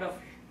a kind of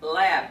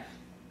lab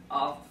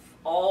of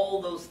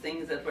all those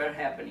things that were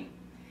happening.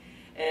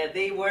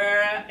 They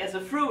were as a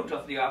fruit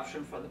of the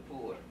option for the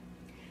poor.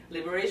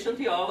 Liberation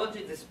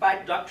theology,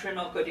 despite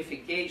doctrinal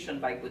codification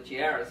by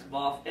Gutierrez,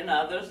 Boff, and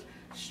others,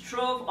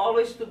 strove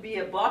always to be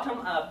a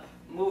bottom-up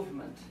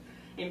movement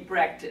in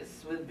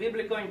practice, with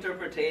biblical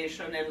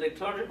interpretation and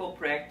liturgical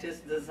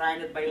practice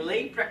designed by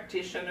lay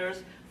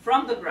practitioners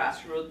from the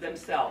grassroots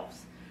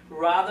themselves,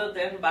 rather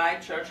than by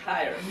church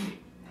hierarchy.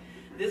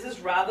 This is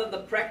rather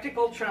the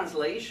practical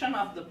translation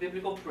of the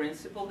biblical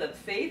principle that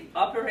faith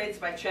operates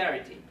by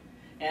charity,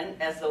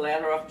 and as the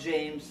letter of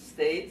James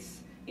states,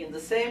 in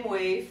the same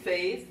way,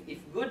 faith,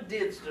 if good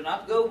deeds do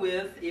not go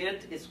with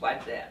it, is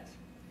quite dead.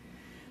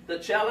 The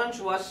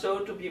challenge was so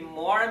to be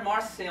more and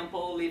more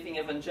simple, living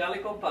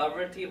evangelical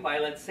poverty,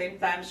 while at the same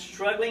time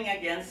struggling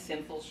against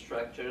sinful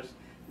structures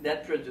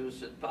that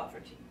produced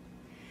poverty.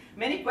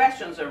 Many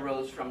questions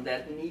arose from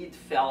that need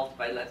felt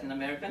by Latin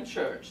American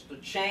church to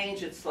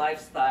change its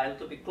lifestyle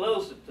to be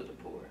closer to the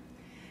poor.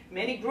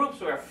 Many groups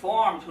were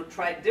formed who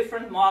tried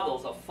different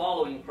models of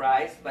following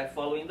Christ by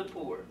following the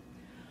poor.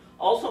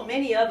 Also,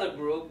 many other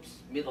groups,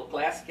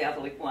 middle-class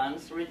Catholic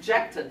ones,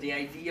 rejected the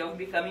idea of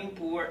becoming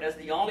poor as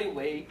the only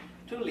way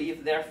to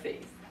live their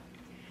faith.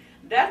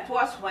 That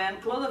was when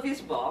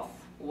Clodovis Boff,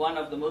 one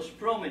of the most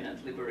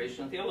prominent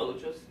liberation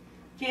theologians,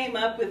 came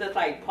up with a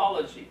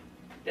typology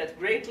that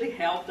greatly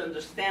helped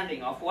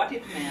understanding of what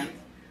it meant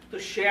to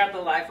share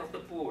the life of the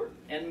poor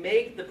and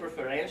make the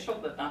preferential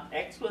but not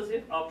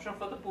exclusive option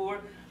for the poor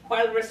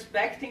while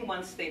respecting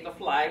one's state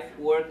of life,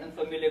 work, and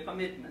familiar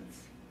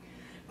commitments.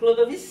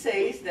 Clodovis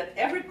says that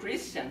every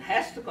Christian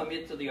has to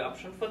commit to the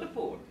option for the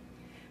poor,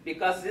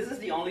 because this is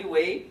the only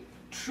way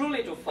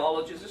truly to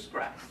follow Jesus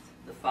Christ.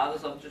 The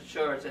fathers of the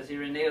church, as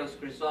Irenaeus,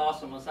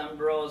 Chrysostom,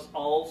 Ambrose,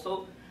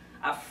 also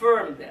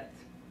affirm that.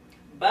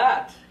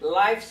 But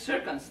life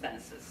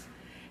circumstances,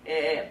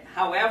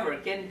 however,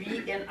 can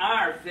be and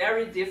are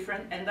very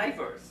different and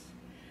diverse.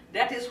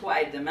 That is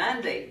why the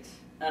mandate,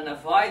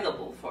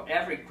 unavoidable for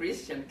every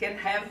Christian, can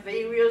have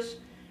various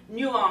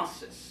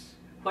nuances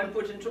when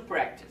put into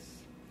practice.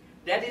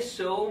 That is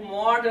so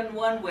more than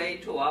one way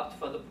to opt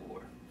for the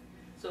poor.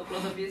 So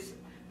Clodovis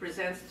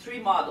presents three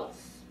models.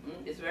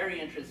 It's very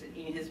interesting.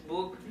 In his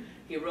book,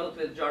 he wrote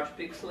with George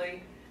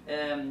Pixley,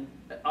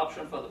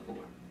 Option for the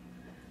Poor.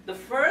 The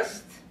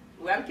first,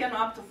 one can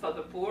opt for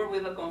the poor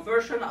with a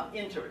conversion of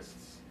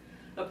interests.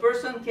 A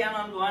person can,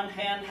 on one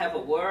hand, have a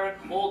work,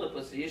 hold a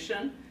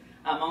position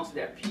amongst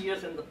their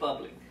peers and the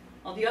public.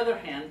 On the other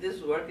hand,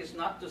 this work is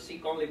not to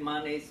seek only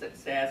money,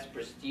 success,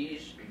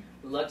 prestige,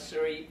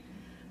 luxury,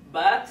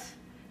 but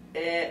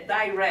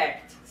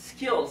direct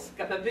skills,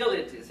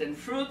 capabilities, and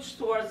fruits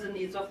towards the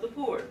needs of the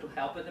poor to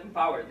help and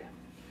empower them.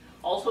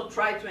 Also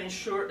try to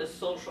ensure a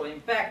social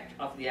impact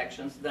of the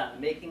actions done,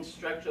 making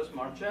structures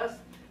more just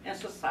and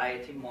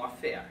society more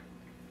fair.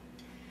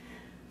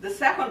 The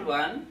second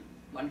one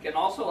can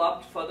also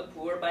opt for the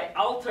poor by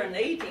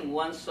alternating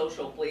one's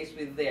social place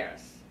with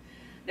theirs.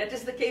 That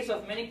is the case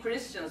of many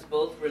Christians,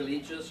 both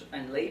religious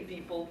and lay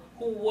people,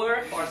 who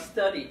work or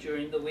study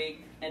during the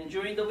week and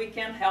during the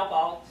weekend help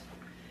out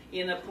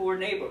in a poor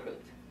neighborhood.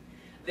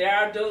 There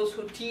are those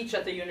who teach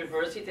at the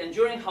university and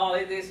during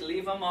holidays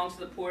live amongst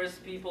the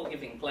poorest people,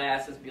 giving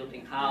classes,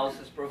 building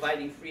houses,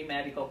 providing free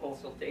medical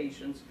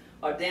consultations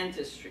or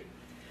dentistry.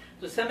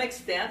 To some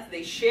extent,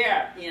 they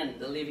share in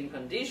the living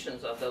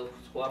conditions of those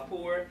who are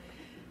poor,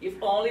 if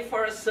only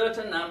for a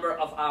certain number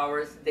of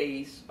hours,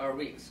 days, or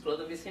weeks.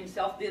 Clodovis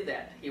himself did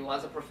that. He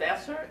was a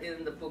professor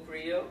in the PUC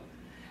Rio,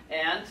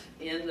 and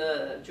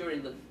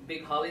during the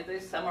big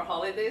holidays, summer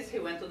holidays, he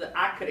went to the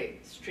Acre,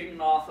 extreme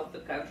north of the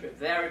country, a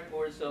very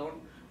poor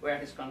zone, where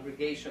his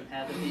congregation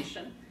had a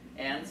mission,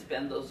 and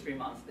spent those 3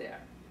 months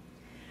there.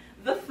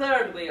 The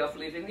third way of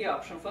living, the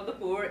option for the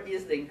poor,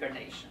 is the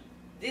incarnation.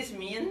 This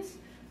means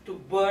to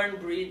burn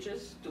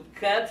bridges, to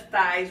cut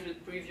ties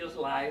with previous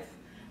life,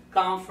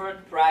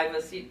 comfort,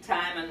 privacy,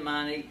 time and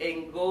money,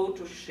 and go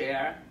to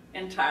share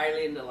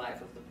entirely in the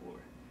life of the poor.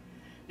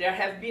 There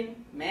have been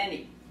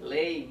many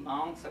lay,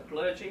 monks, or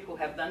clergy who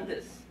have done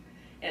this,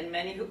 and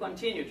many who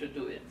continue to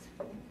do it.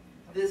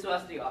 This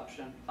was the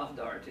option of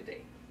Dorothy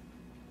Day.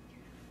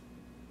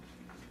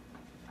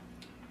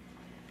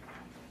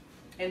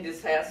 And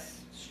this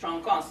has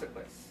strong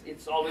consequence.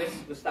 It's always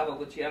Gustavo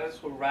Gutierrez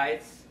who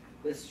writes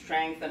with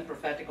strength and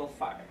prophetical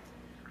fire.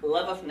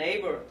 Love of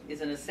neighbor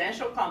is an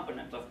essential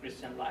component of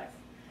Christian life.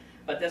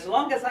 But as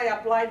long as I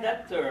apply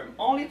that term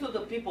only to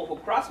the people who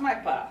cross my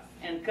path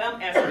and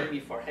come asking me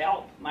for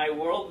help, my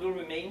world will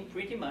remain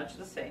pretty much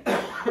the same.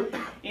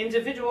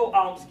 Individual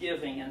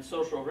almsgiving and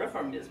social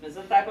reformism is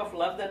a type of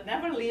love that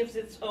never leaves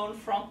its own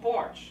front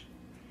porch.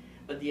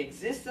 But the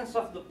existence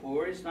of the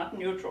poor is not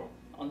neutral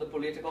on the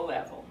political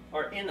level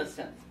or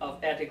innocent of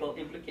ethical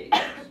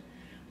implications.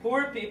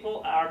 Poor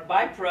people are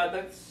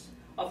byproducts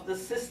of the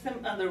system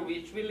under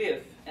which we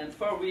live and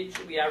for which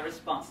we are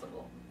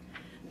responsible.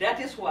 That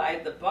is why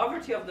the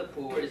poverty of the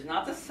poor is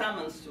not a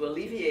summons to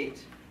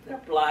alleviate their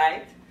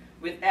plight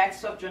with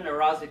acts of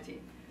generosity,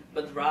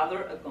 but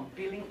rather a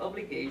compelling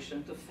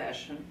obligation to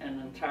fashion an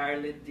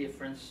entirely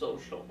different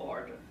social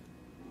order.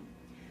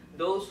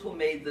 Those who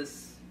made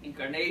this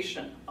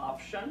incarnation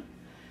option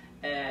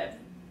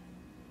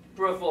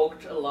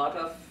provoked a lot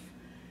of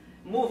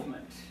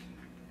movement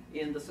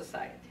in the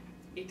society.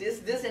 It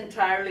is this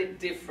entirely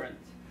different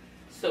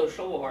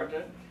social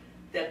order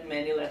that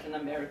many Latin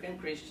American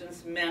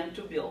Christians meant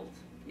to build.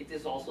 It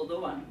is also the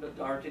one that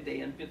Dorothy Day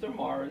and Peter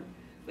Moran,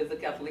 with the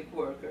Catholic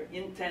worker,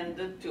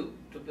 intended to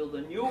build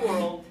a new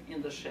world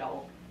in the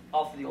shell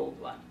of the old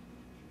one.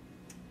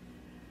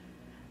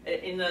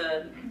 In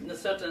a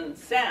certain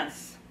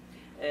sense,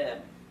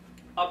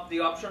 the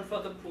option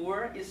for the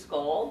poor is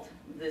called,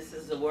 this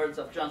is the words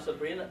of John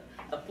Sobrino,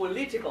 a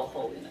political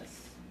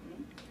holiness.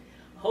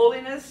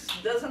 Holiness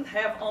doesn't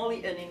have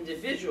only an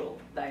individual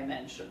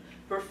dimension,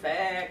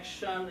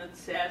 perfection,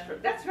 etc.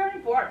 That's very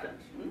important.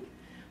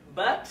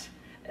 But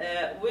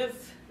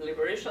with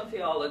liberation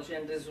theology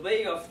and this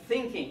way of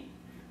thinking,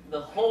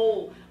 the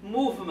whole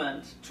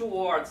movement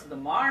towards the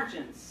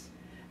margins,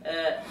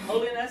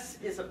 holiness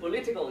is a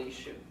political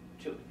issue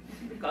too,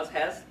 because it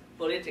has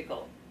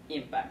political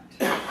impact.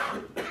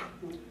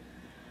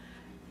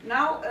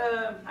 Now,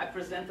 I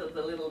presented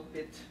a little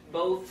bit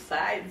both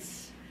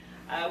sides.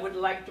 I would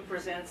like to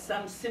present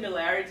some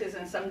similarities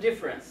and some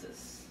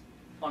differences.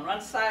 On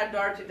one side,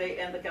 Dorothy Day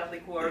and the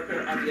Catholic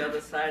worker, on the other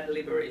side,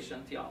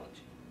 liberation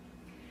theology.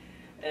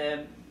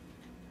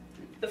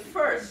 The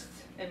first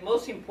and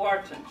most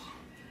important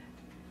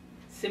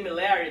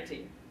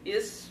similarity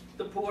is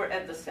the poor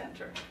at the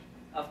center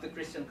of the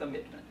Christian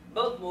commitment.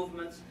 Both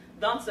movements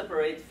don't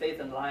separate faith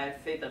and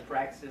life, faith and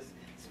praxis,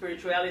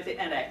 spirituality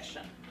and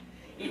action.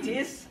 It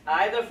is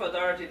either for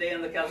Dorothy Day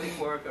and the Catholic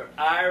worker,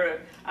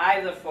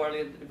 either for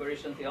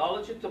liberation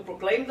theology, to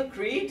proclaim the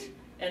creed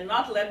and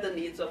not let the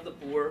needs of the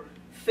poor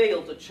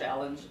fail to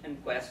challenge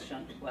and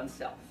question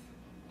oneself.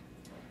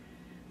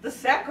 The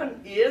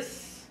second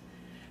is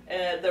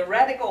the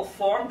radical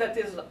form that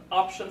this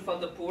option for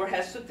the poor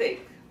has to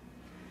take.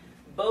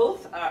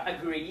 Both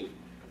agree,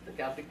 the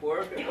Catholic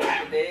worker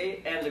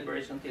today and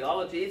liberation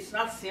theology. It's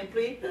not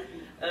simply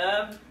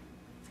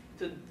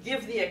to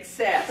give the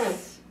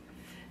excess,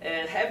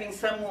 having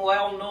some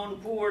well-known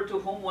poor to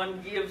whom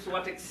one gives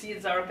what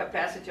exceeds our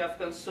capacity of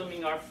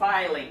consuming or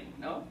filing,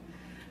 no?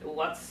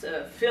 What's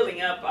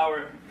filling up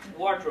our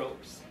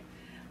wardrobes.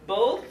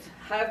 Both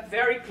have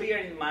very clear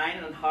in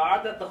mind and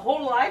heart that the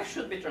whole life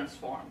should be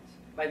transformed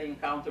by the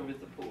encounter with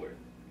the poor.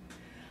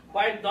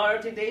 While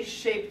Dorothy Day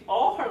shaped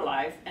all her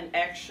life and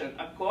action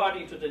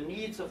according to the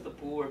needs of the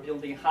poor,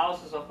 building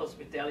houses of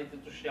hospitality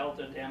to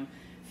shelter them,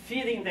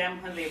 feeding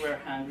them when they were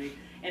hungry,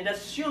 and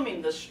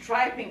assuming the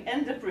striping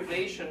and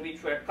deprivation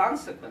which were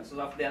consequences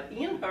of that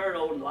in her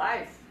own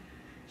life,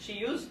 she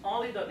used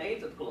only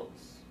donated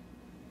clothes.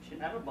 She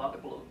never bought the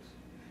clothes.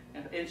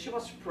 And she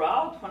was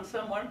proud when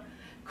someone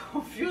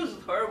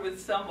confused her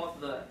with some of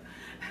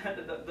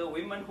the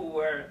women who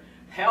were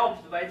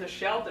helped by the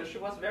shelter. She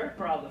was very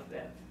proud of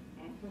that.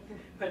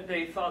 But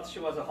they thought she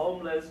was a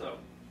homeless. Or,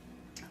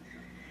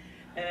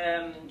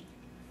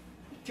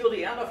 till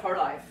the end of her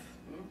life,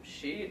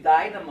 she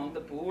died among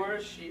the poor.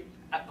 She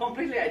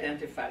completely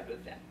identified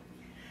with them.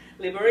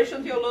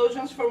 Liberation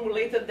theologians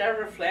formulated their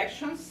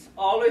reflections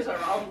always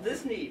around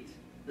this need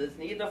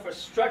of a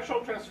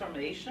structural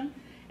transformation,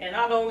 and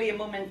not only a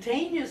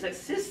momentaneous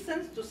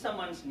assistance to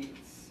someone's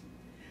needs.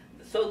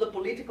 So the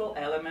political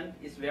element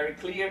is very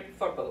clear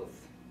for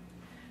both.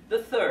 The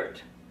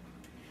third,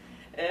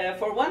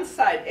 for one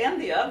side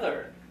and the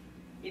other,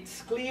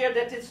 it's clear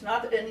that it's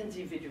not an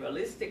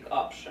individualistic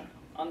option.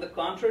 On the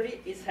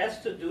contrary, it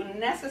has to do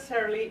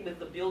necessarily with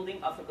the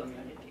building of a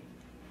community.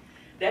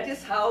 That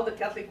is how the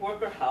Catholic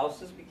worker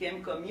houses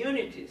became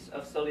communities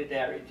of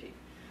solidarity,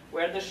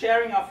 where the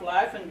sharing of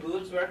life and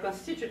goods were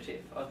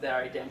constitutive of their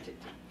identity.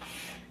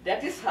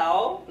 That is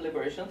how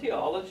liberation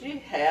theology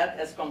had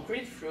as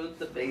concrete fruit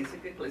the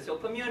basic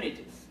ecclesial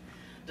communities.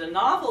 The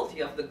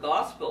novelty of the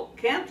gospel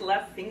can't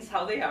let things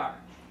how they are.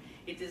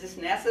 It is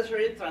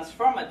necessarily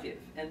transformative,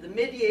 and the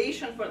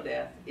mediation for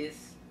that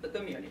is the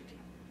community.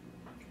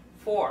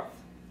 Fourth,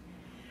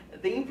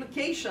 the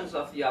implications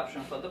of the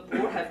option for the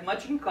poor have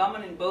much in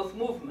common in both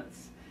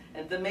movements,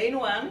 and the main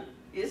one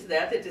is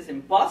that it is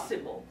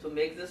impossible to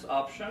make this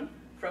option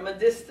from a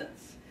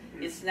distance.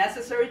 It's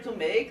necessary to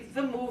make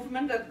the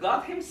movement that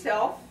God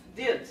himself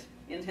did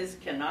in his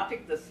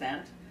kenotic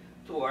descent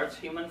towards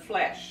human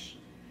flesh.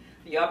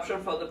 The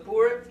option for the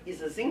poor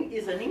is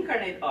an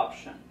incarnate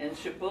option and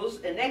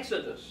supposes an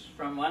exodus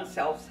from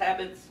oneself's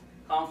habits,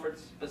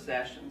 comforts,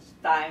 possessions,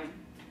 time.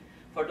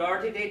 For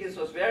Dorothy Day, this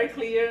was very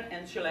clear,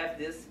 and she left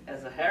this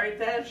as a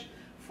heritage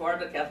for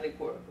the Catholic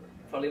worker.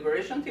 For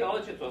liberation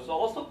theology, it was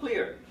also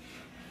clear,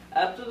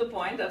 up to the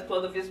point that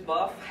Clovis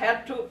Boff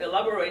had to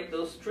elaborate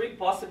those three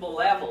possible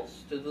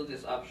levels to do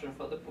this option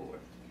for the poor.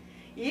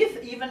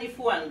 Even if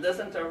one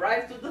doesn't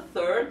arrive to the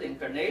third, the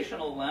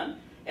incarnational one,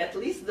 at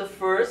least the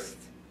first,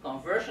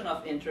 conversion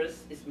of interest,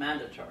 is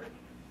mandatory.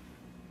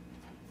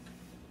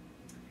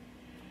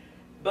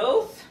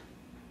 Both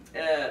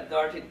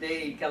Dorothy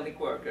Day, Catholic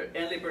worker,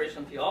 and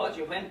liberation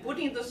theology, when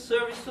putting the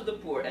service to the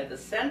poor at the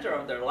center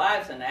of their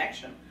lives and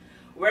action,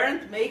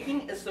 weren't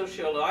making a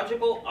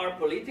sociological or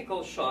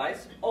political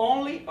choice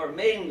only or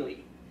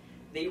mainly.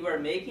 They were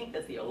making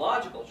a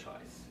theological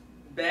choice,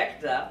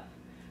 backed up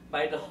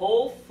by the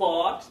whole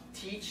thought,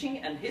 teaching,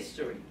 and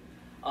history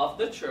of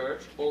the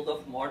Church, old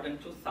of more than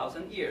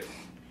 2,000 years.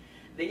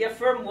 They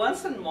affirm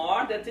once and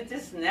more that it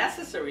is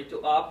necessary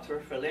to opt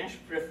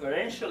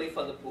preferentially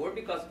for the poor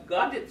because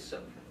God did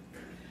so.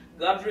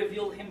 God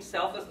revealed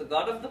himself as the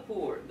God of the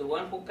poor, the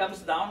one who comes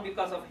down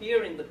because of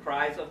hearing the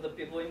cries of the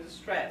people in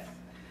distress,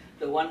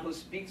 the one who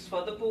speaks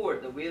for the poor,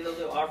 the widow,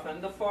 the orphan,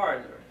 the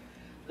foreigner,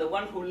 the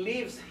one who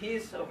leaves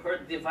his or her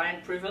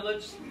divine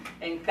privilege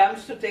and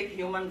comes to take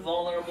human,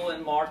 vulnerable,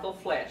 and mortal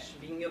flesh,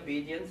 being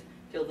obedient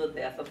till the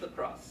death of the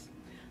cross.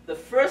 The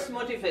first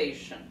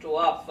motivation to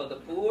opt for the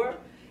poor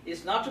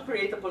is not to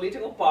create a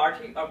political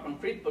party or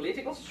concrete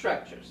political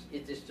structures.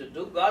 It is to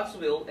do God's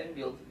will and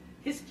build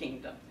his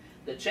kingdom.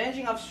 The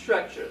changing of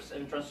structures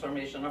and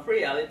transformation of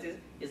realities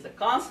is the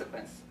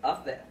consequence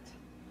of that.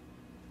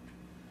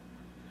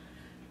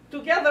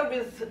 Together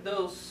with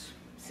those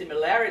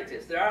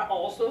similarities, there are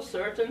also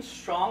certain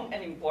strong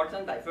and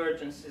important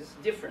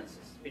differences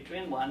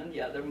between one and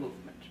the other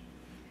movement.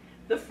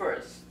 The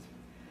first,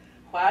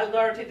 while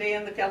Dorothy Day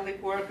and the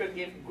Catholic worker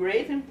give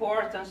great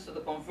importance to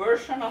the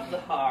conversion of the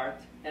heart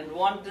and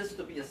want this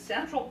to be a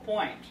central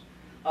point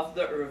of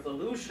the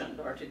revolution,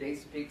 Dorothy Day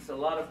speaks a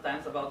lot of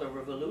times about the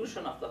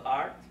revolution of the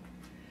heart,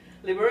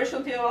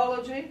 liberation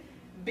theology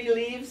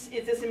believes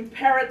it is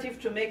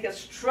imperative to make a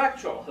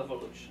structural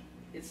revolution.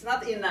 It's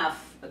not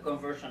enough a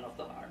conversion of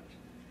the heart.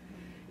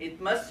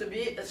 It must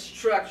be a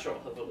structural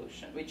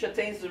revolution, which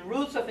attains the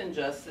roots of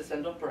injustice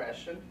and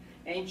oppression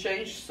and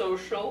change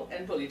social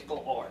and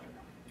political order.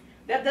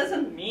 That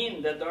doesn't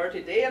mean that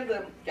Dorothy Day and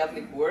the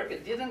Catholic work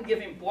didn't give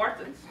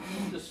importance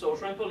to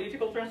social and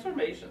political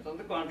transformations. On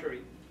the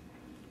contrary,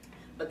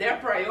 But their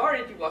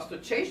priority was to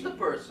change the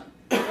person.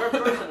 They were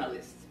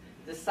personalists,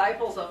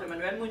 disciples of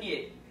Emmanuel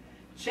Mounier.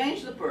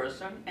 Change the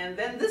person, and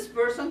then this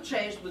person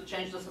would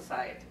change the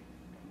society.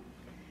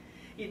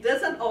 It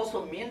doesn't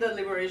also mean that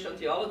liberation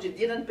theology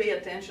didn't pay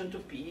attention to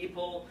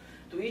people,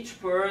 to each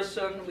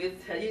person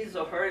with his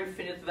or her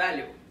infinite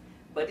value.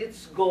 But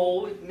its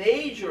goal, its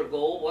major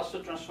goal, was to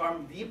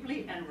transform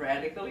deeply and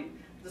radically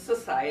the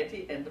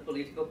society and the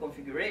political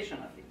configuration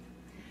of it.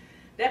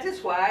 That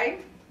is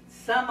why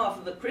some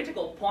of the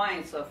critical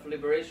points of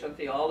liberation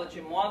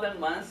theology more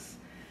than once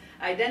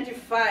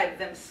identified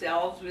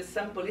themselves with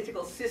some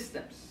political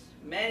systems.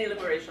 Many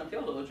liberation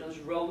theologians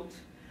wrote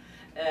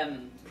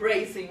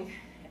praising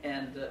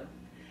and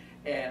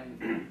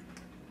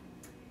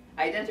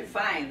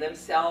identifying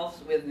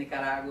themselves with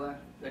Nicaragua,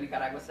 the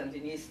Nicaragua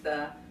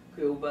Sandinista,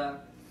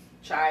 Cuba,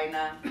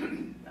 China.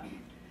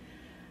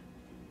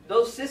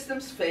 Those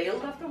systems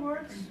failed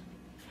afterwards.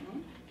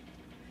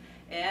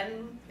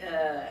 And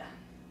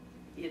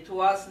it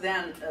was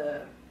then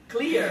a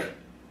clear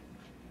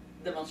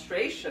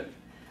demonstration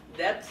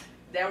that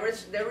there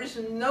is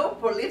no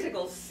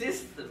political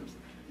system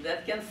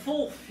that can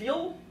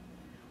fulfill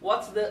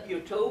what's the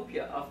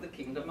utopia of the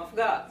kingdom of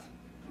God.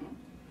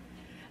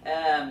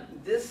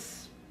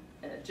 This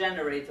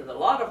generated a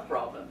lot of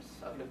problems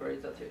of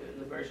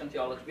liberation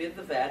theology with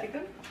the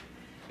Vatican,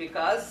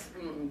 because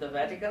the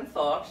Vatican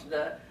thought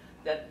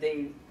that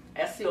they,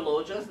 as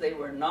theologians, they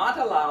were not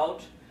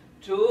allowed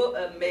to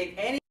make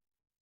any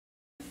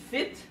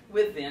fit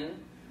within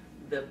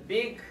the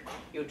big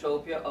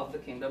utopia of the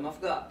kingdom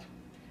of God.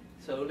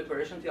 So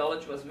liberation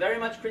theology was very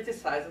much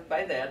criticized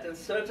by that, and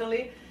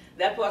certainly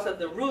that was at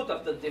the root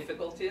of the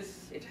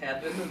difficulties it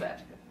had with the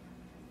Vatican.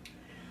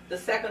 The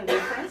second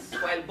difference,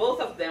 while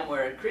both of them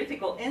were a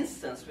critical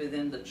instance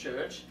within the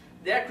church,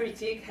 their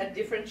critique had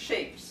different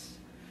shapes.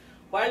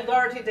 While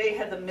Dorothy Day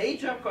had a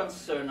major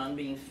concern on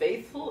being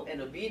faithful and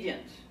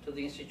obedient to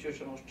the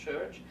institutional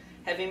church,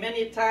 having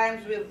many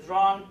times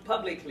withdrawn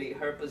publicly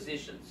her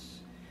positions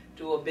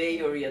to obey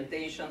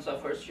orientations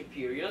of her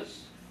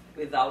superiors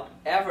without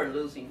ever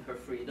losing her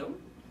freedom,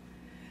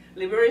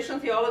 liberation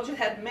theology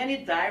had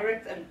many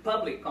direct and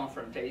public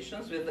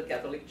confrontations with the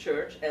Catholic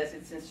Church as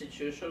its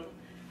institution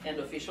and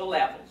official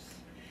levels.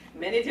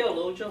 Many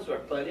theologians were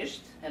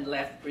punished and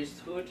left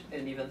priesthood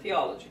and even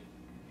theology.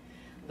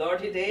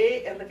 Dorothy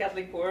Day and the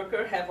Catholic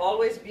worker have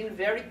always been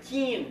very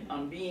keen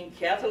on being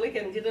Catholic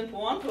and didn't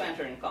want to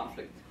enter in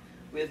conflict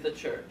with the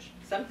church.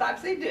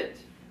 Sometimes they did.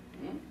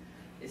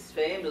 It's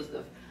famous,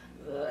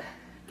 the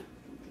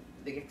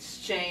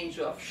exchange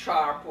of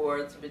sharp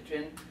words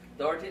between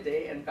Dorothy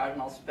Day and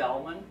Cardinal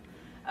Spellman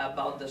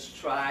about the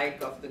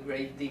strike of the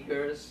grave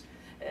diggers.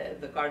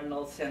 The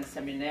Cardinal sent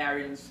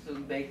seminarians to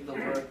make the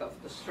work of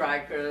the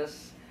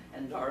strikers,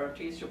 and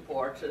Dorothy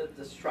supported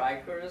the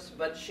strikers,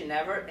 but she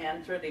never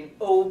entered in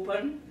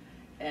open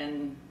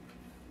and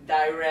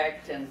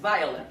direct and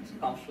violent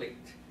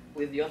conflict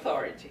with the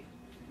authority.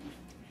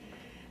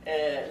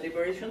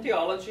 Liberation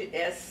theology,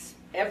 as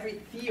every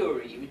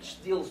theory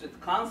which deals with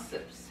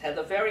concepts, had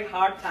a very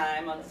hard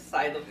time on the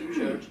side of the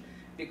church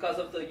because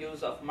of the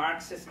use of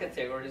Marxist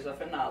categories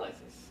of analysis.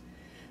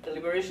 The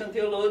liberation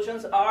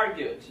theologians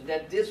argued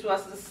that this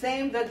was the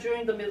same that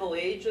during the Middle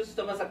Ages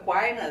Thomas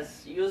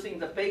Aquinas, using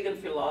the pagan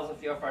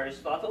philosophy of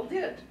Aristotle,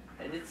 did.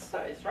 And it's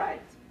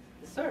right,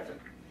 it's certain.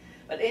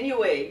 But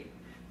anyway,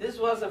 this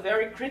was a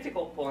very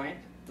critical point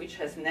which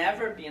has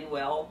never been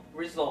well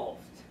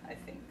resolved, I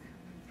think,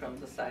 from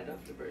the side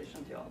of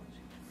liberation theology.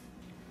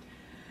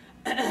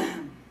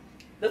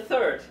 The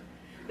third,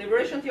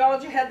 liberation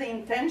theology had the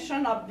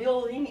intention of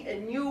building a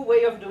new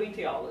way of doing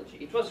theology.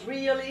 It was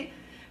really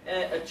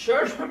a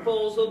church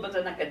proposal, but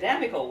an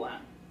academical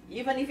one,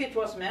 even if it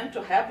was meant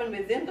to happen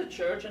within the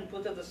church and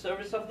put at the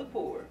service of the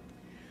poor.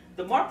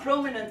 The more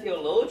prominent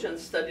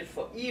theologians studied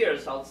for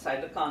years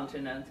outside the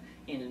continent,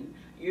 in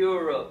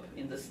Europe,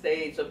 in the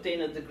States,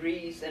 obtained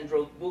degrees and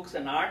wrote books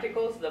and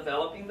articles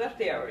developing their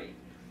theory.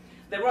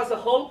 There was a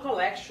whole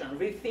collection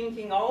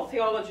rethinking all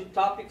theology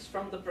topics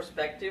from the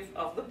perspective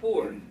of the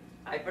poor.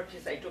 I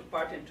took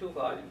part in 2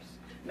 volumes.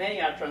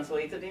 Many are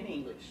translated in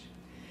English.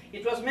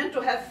 It was meant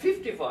to have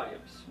 50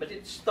 volumes, but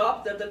it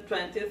stopped at the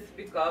 20th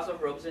because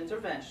of Rome's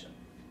intervention.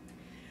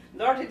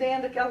 Dorothy Day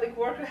and the Catholic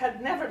worker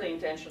had never the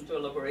intention to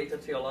elaborate a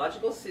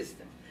theological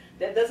system.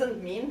 That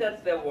doesn't mean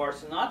that there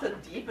was not a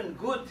deep and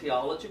good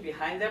theology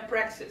behind their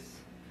praxis.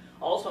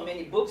 Also,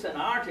 many books and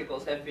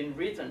articles have been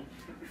written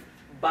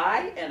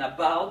by and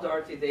about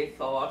Dorothy Day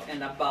thought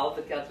and about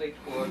the Catholic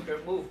worker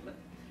movement.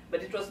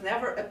 But it was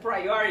never a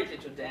priority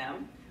to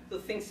them to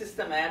think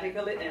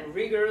systematically and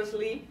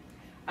rigorously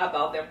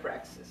about their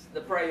praxis. The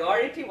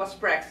priority was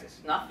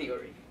praxis, not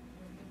theory.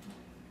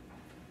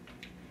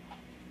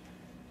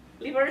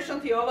 Liberation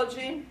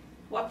theology,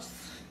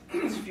 what's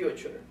its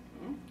future?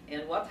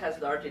 And what has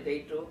Dorothy Day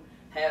to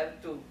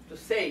have to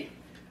say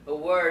a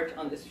word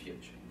on this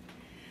future?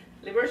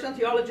 Liberation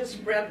theology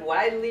spread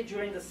widely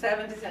during the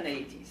 70s and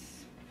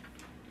 80s.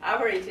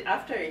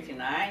 After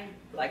 89,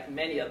 like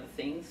many other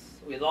things,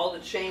 with all the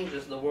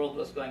changes the world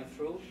was going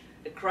through,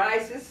 the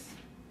crisis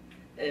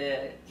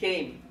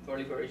came for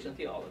liberation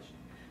theology.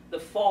 The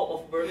fall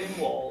of Berlin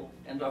Wall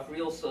and of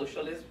real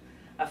socialism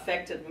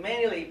affected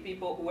mainly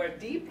people who were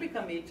deeply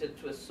committed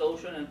to a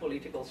social and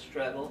political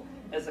struggle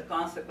as a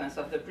consequence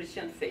of the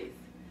Christian faith.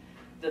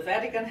 The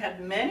Vatican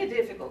had many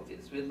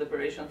difficulties with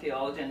liberation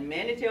theology, and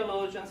many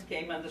theologians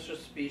came under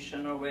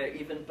suspicion or were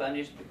even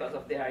punished because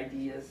of their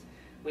ideas,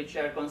 which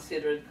are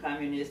considered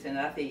communist and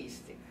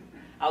atheistic.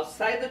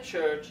 Outside the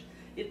church,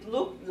 it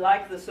looked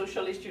like the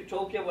socialist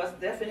utopia was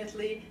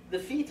definitely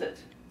defeated,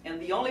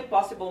 and the only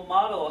possible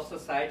model of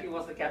society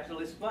was the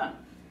capitalist one.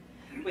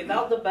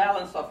 Without the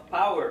balance of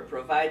power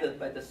provided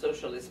by the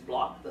socialist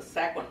bloc, the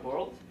Second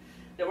World,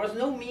 there was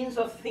no means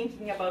of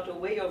thinking about a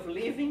way of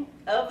living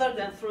other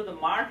than through the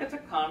market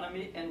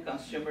economy and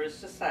consumerist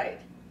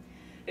society.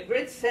 A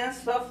great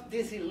sense of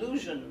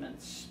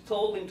disillusionment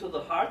stole into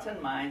the hearts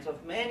and minds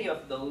of many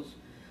of those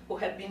who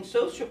had been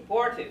so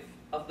supportive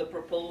of the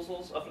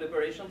proposals of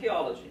liberation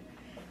theology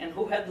and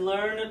who had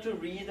learned to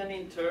read and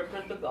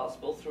interpret the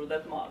gospel through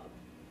that model.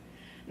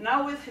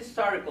 Now, with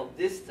historical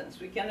distance,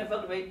 we can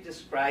evaluate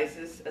this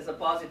crisis as a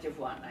positive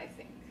one, I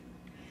think.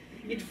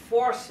 It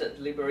forced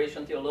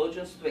liberation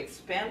theologians to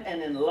expand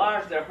and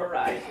enlarge their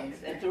horizons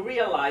and to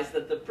realize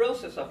that the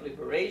process of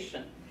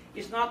liberation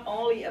is not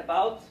only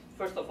about,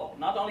 first of all,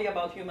 not only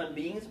about human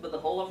beings, but the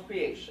whole of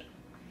creation.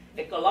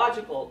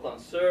 Ecological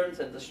concerns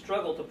and the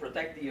struggle to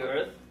protect the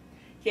earth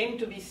came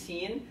to be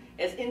seen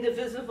as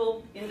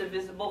indivisible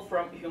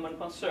from human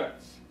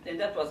concerns, and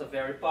that was a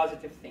very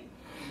positive thing.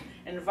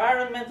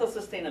 Environmental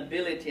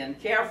sustainability and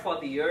care for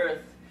the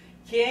earth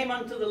came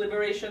onto the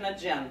liberation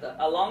agenda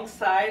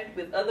alongside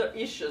with other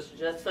issues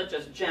such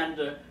as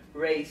gender,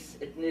 race,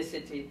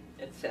 ethnicity,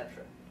 etc.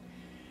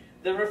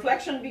 The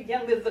reflection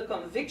began with the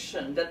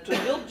conviction that to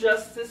build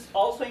justice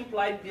also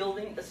implied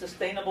building a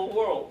sustainable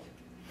world.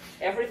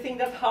 Everything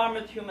that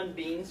harmed human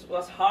beings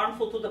was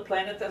harmful to the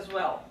planet as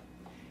well.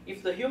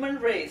 If the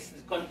human race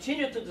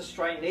continued to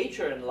destroy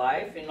nature and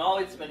life in all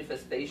its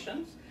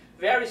manifestations,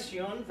 very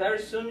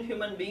soon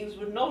human beings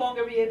would no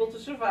longer be able to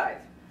survive.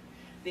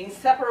 The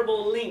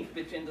inseparable link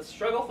between the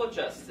struggle for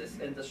justice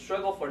and the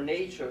struggle for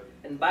nature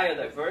and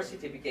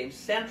biodiversity became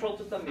central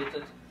to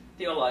committed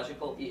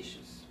theological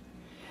issues.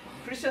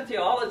 Christian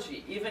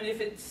theology, even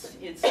if its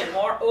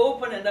more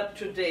open and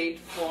up-to-date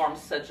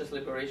forms such as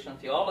liberation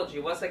theology,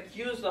 was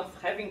accused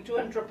of having too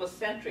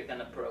anthropocentric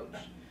an approach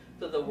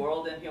to the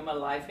world and human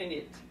life in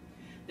it.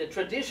 The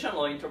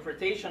traditional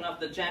interpretation of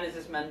the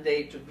Genesis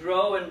mandate to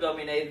grow and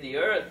dominate the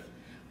earth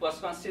was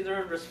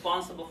considered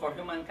responsible for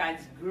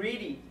humankind's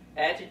greedy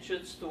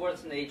attitudes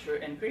towards nature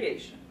and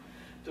creation.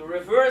 To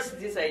reverse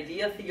this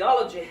idea,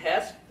 theology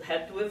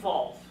had to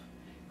evolve.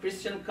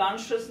 Christian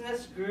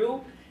consciousness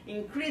grew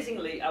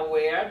increasingly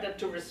aware that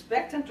to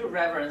respect and to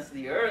reverence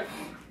the earth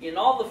in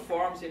all the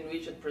forms in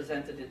which it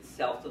presented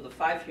itself to the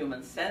five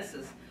human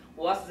senses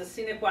was the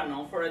sine qua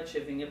non for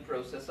achieving a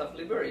process of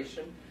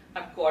liberation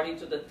according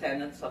to the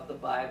tenets of the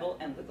Bible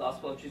and the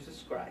gospel of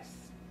Jesus Christ.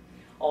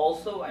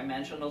 Also, I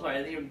mentioned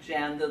already,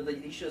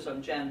 the issues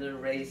of gender,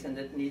 race, and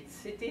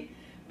ethnicity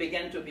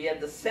began to be at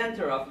the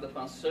center of the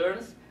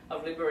concerns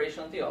of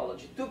liberation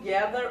theology,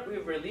 together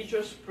with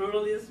religious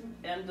pluralism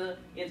and the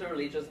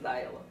interreligious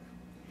dialogue.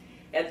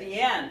 At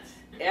the end,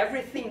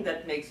 everything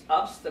that makes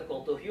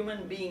obstacle to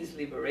human beings'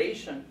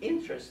 liberation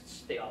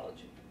interests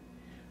theology.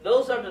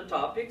 Those are the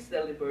topics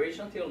that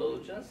liberation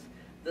theologians,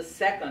 the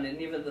second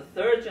and even the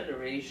third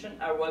generation,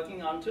 are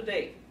working on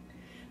today.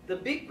 The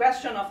big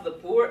question of the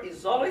poor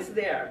is always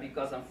there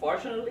because,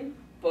 unfortunately,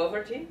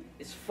 poverty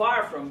is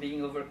far from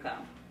being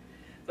overcome.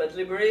 But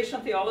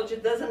liberation theology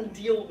doesn't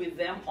deal with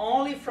them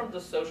only from the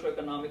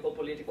socio-economical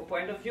political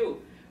point of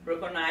view,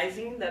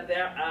 recognizing that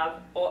there are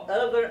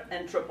other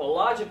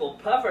anthropological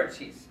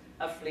poverties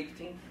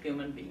afflicting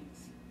human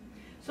beings.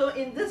 So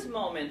in this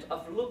moment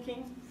of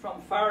looking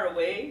from far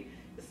away,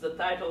 is the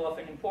title of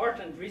an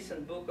important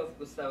recent book of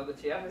Gustavo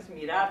Gutierrez,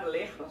 Mirar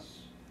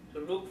Lejos, to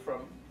look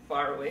from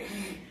far away.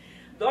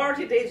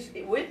 Dorothy Day's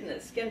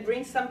witness can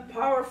bring some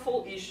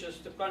powerful issues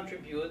to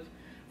contribute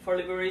for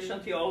liberation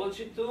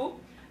theology to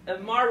a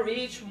more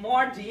rich,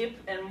 more deep,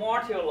 and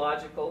more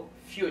theological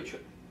future.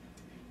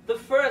 The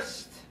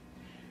first,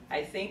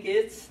 I think,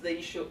 it's the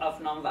issue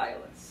of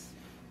nonviolence.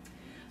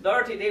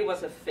 Dorothy Day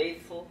was a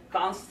faithful,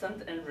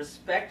 constant, and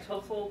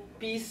respectful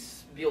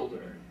peace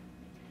builder.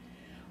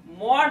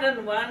 More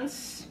than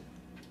once,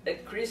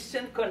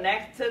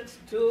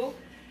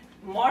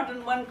 more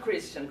than one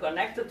Christian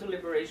connected to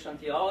liberation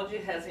theology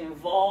has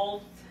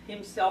involved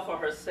himself or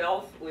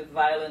herself with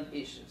violent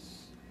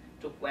issues,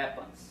 took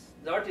weapons.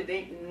 Dorothy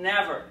Day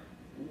never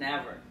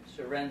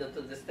surrendered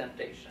to this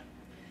temptation.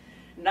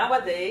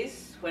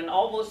 Nowadays, when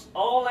almost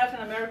all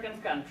Latin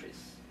American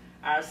countries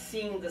are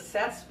seeing the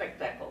sad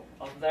spectacle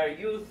of their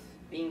youth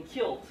being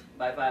killed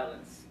by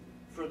violence,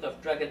 fruit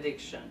of drug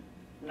addiction,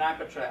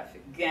 narco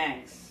traffic,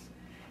 gangs,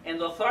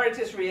 and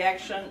authorities'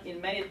 reaction in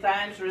many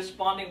times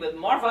responding with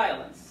more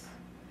violence,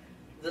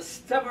 the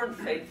stubborn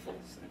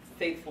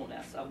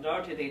faithfulness of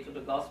Dorothy Day to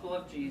the gospel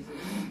of Jesus,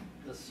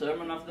 the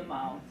Sermon of the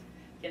Mount,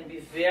 can be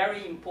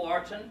very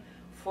important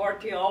for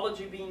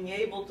theology being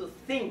able to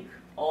think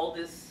all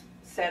these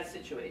sad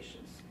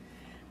situations.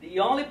 The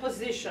only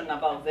position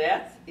about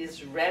that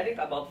is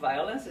radical, about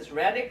violence, is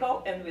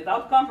radical and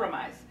without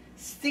compromise,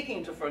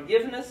 sticking to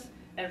forgiveness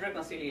and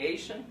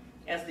reconciliation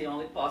as the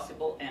only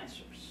possible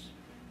answers.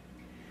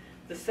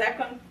 The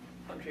second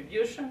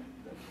contribution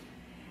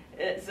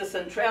is the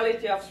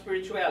centrality of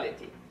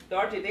spirituality.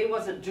 Dorothy Day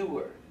was a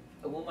doer,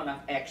 a woman of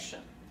action,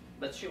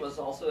 but she was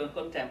also a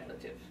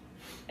contemplative.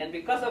 And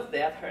because of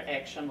that, her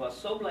action was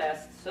so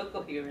blessed, so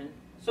coherent,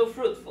 so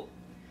fruitful.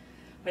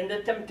 When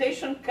the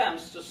temptation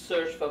comes to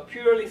search for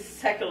purely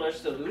secular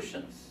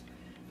solutions,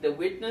 the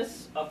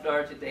witness of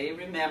Dorothy Day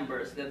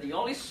remembers that the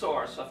only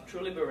source of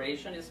true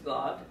liberation is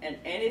God, and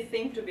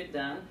anything to be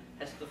done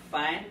has to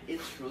find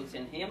its roots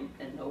in Him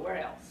and nowhere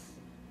else.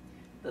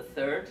 The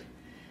third,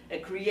 a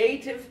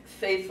creative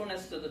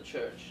faithfulness to the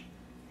church.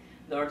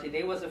 Dorothy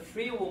Day was a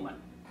free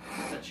woman,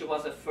 but she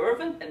was a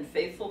fervent and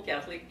faithful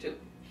Catholic too.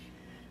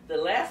 The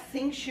last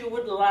thing she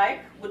would like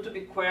would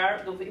be to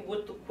quarrel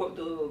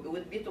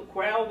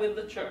with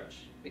the church.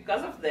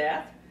 Because of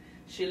that,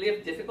 she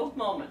lived difficult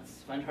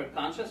moments when her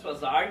conscience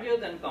was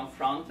argued and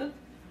confronted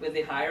with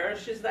the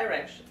hierarchy's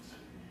directions.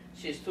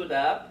 She stood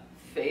up,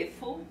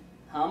 faithful,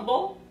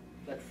 humble,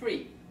 but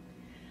free.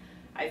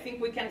 I think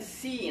we can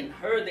see in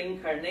her the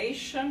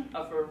incarnation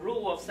of a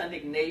rule of St.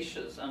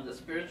 Ignatius on the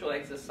spiritual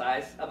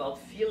exercise about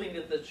feeling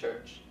with the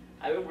church.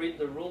 I will read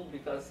the rule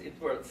because it's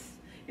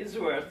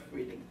worth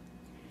reading.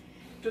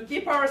 To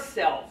keep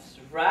ourselves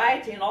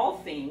right in all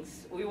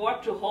things, we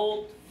ought to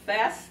hold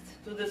fast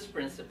to this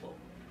principle.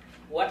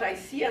 What I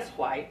see as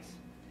white,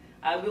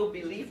 I will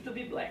believe to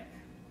be black,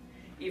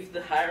 if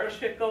the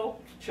hierarchical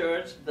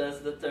church thus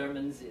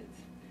determines it.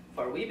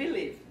 For we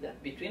believe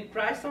that between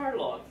Christ our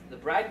Lord, the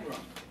bridegroom,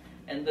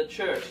 and the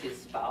church,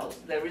 his spouse,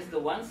 there is the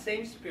one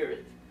same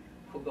Spirit,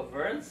 who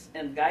governs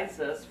and guides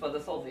us for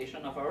the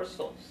salvation of our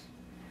souls.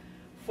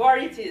 For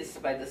it is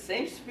by the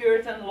same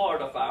Spirit and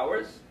Lord of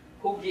ours,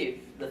 who give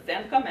the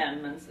 10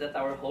 Commandments, that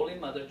our Holy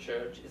Mother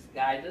Church is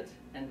guided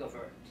and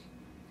governed.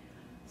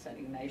 St.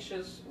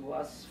 Ignatius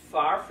was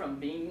far from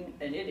being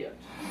an idiot.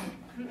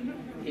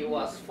 He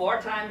was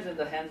 4 times in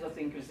the hands of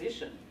the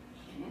Inquisition.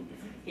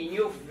 He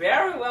knew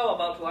very well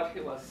about what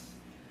he was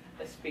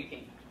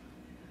speaking.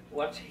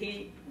 What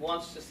he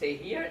wants to say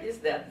here is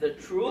that the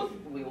truth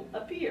will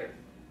appear.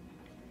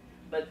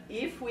 But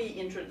if we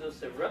introduce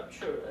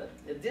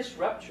this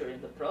rupture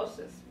in the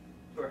process,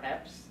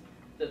 perhaps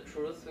the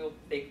truth will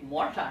take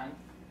more time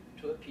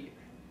to appear.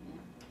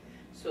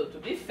 So to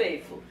be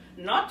faithful,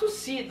 not to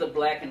see the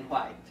black and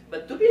white,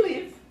 but to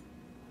believe.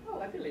 Oh,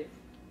 I believe.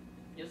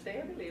 You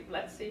say I believe,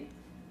 let's see.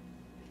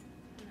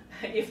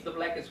 If the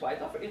black is white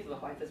or if the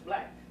white is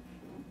black.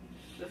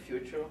 The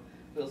future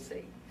will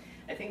say.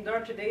 I think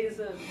Dorothy Day is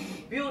a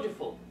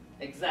beautiful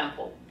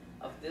example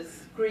of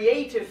this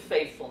creative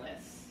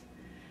faithfulness.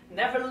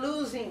 Never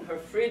losing her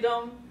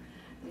freedom,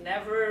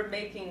 never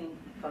making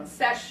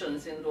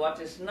concessions in what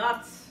is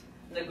not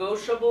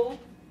negotiable,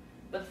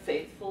 but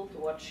faithful to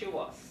what she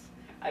was.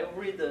 I will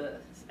read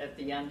at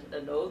the end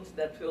a note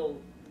that will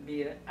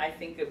be, I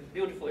think, a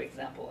beautiful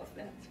example of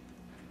that.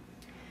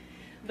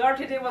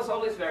 Dorothy Day was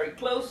always very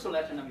close to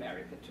Latin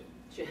America too.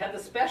 She had a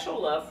special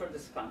love for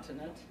this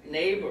continent,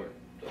 neighbor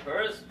to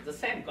hers, the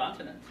same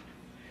continent,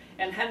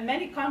 and had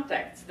many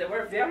contacts that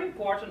were very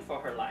important for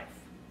her life.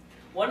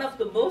 One of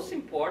the most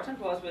important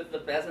was with the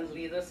peasant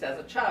leader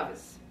Cesar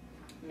Chavez,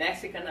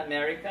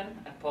 Mexican-American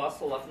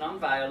apostle of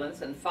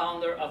nonviolence and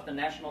founder of the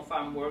National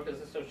Farm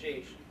Workers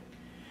Association.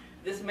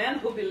 This man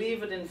who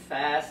believed in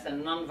fast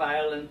and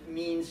nonviolent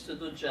means to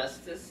do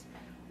justice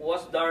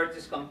was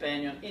Dorothy's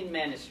companion in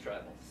many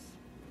struggles.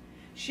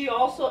 She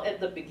also, at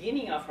the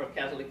beginning of her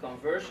Catholic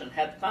conversion,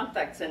 had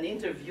contacts and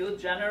interviewed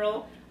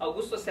General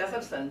Augusto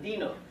César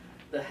Sandino,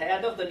 the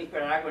head of the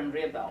Nicaraguan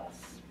rebels.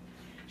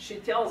 She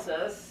tells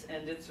us,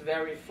 and it's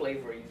very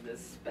flavoring,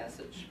 this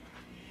passage,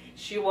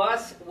 she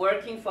was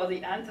working for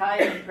the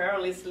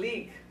Anti-Imperialist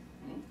League.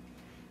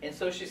 And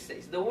so she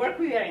says, the work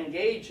we are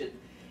engaged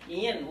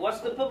in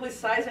was to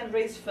publicize and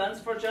raise funds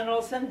for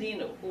General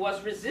Sandino, who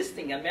was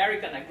resisting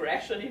American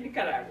aggression in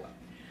Nicaragua.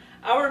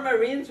 Our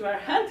Marines were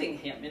hunting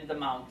him in the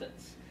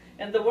mountains,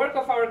 and the work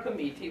of our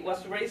committee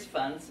was to raise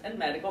funds and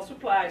medical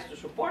supplies to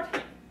support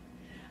him.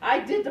 I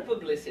did the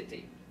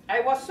publicity.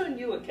 I was so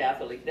new a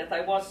Catholic that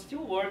I was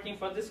still working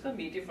for this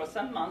committee for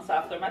some months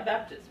after my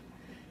baptism,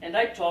 and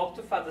I talked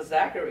to Father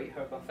Zachary,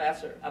 her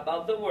confessor,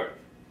 about the work.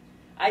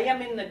 I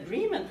am in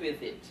agreement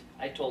with it,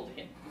 I told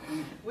him.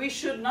 We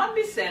should not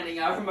be sending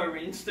our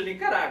Marines to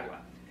Nicaragua.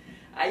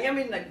 I am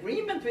in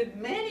agreement with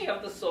many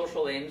of the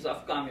social aims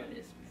of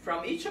communism,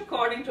 from each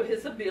according to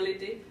his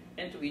ability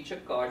and to each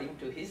according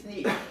to his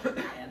need.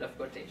 End of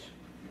quotation.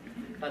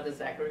 Father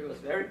Zachary was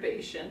very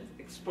patient,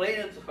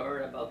 explained to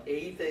her about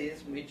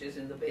atheism, which is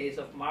in the base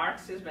of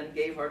Marxism, and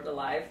gave her the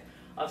life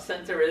of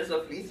Saint Therese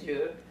of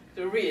Lisieux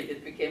to read.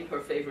 It became her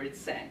favorite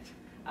saint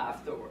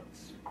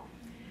afterwards.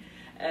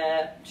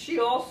 She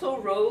also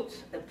wrote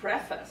a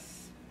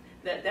preface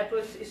that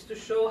is to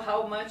show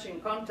how much in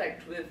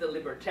contact with the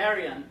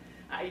libertarian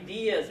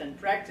ideas and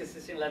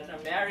practices in Latin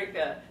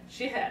America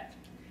she had.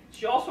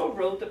 She also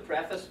wrote a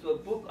preface to a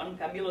book on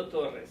Camilo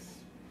Torres.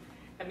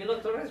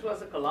 Camilo Torres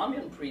was a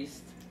Colombian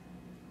priest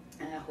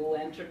who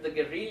entered the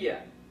guerrilla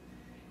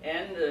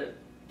and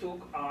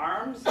took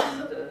arms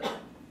and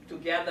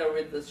together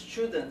with the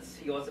students,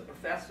 he was a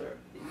professor,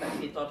 in fact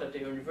he taught at the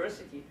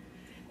university,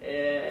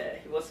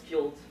 he was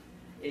killed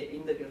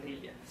in the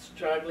guerrilla,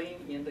 struggling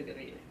in the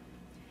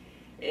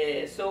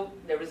guerrilla. So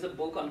there is a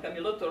book on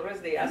Camilo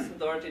Torres. They asked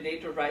Dorothy Day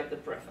to write the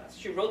preface.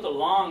 She wrote a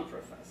long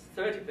preface,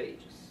 30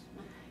 pages.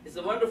 It's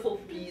a wonderful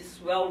piece,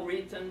 well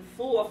written,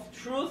 full of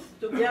truth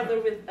together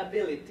with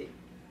ability.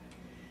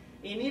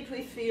 In it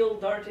we feel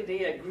Dorothy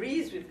Day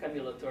agrees with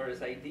Camilo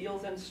Torres'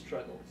 ideals and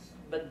struggles,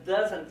 but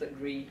doesn't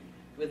agree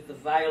with the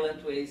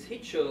violent ways he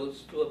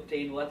chose to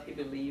obtain what he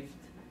believed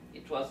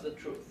it was the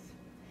truth.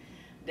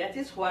 That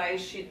is why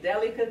she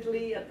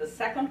delicately, at the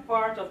second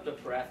part of the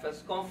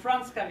preface,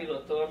 confronts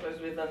Camilo Torres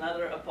with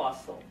another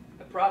apostle,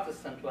 a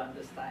Protestant one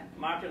this time,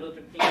 Martin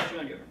Luther King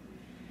Jr.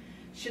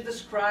 She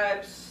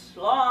describes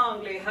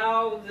longly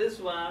how this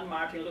one,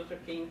 Martin Luther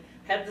King,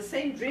 had the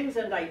same dreams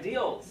and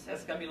ideals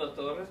as Camilo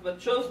Torres, but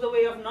chose the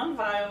way of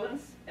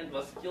nonviolence and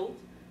was killed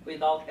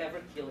without ever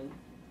killing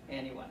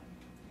anyone.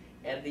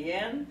 At the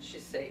end, she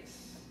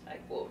says, I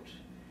quote,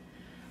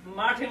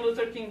 Martin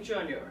Luther King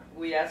Jr.,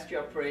 we ask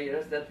your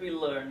prayers that we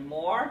learn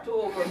more to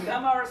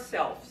overcome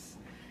ourselves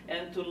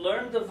and to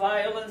learn the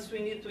violence we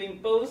need to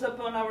impose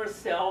upon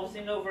ourselves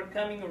in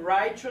overcoming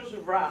righteous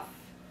wrath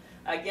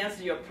against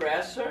the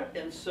oppressor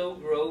and so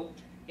grow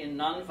in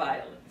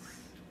nonviolence.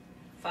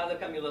 Father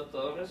Camilo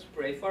Torres,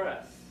 pray for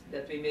us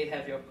that we may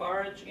have your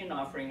courage in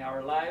offering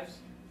our lives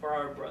for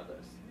our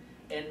brothers.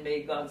 And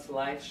may God's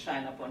light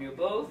shine upon you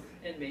both,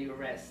 and may you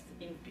rest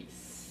in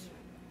peace.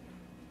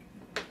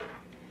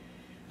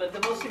 But the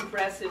most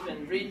impressive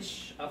and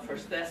rich of her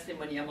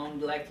testimony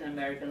among Latin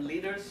American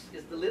leaders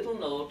is the little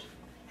note,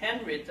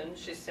 handwritten,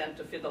 she sent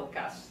to Fidel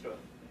Castro,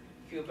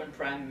 Cuban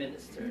Prime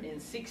Minister, in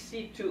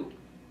 '62.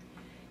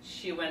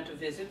 She went to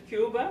visit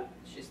Cuba.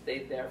 She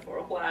stayed there for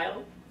a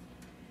while.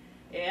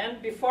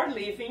 And before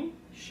leaving,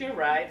 she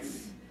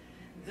writes,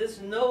 this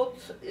note,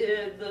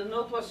 the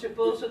note was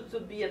supposed to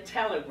be a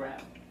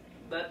telegram,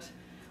 but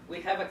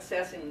we have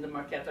access in the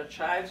Marquette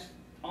archives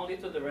only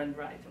to the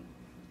handwriting.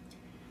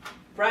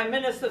 Prime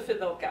Minister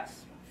Fidel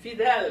Castro,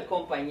 Fidel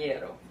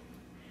compañero,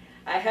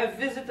 I have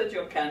visited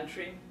your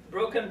country,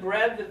 broken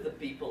bread with the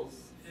peoples,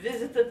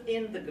 visited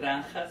in the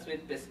granjas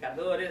with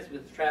pescadores,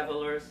 with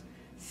travelers,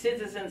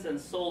 citizens and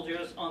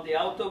soldiers on the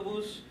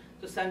autobus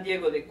to San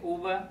Diego de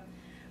Cuba,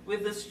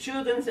 with the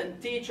students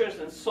and teachers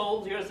and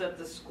soldiers at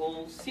the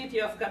school, city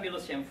of Camilo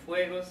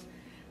Cienfuegos,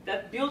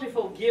 that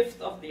beautiful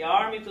gift of the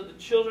army to the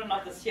children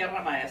of the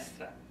Sierra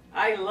Maestra.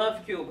 I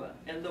love Cuba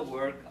and the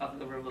work of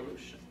the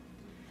revolution.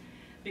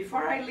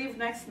 Before I leave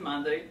next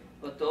Monday,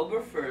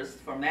 October 1st,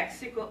 for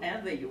Mexico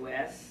and the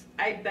US,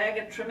 I beg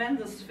a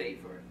tremendous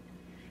favor.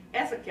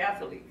 As a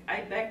Catholic,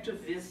 I beg to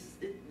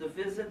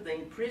visit the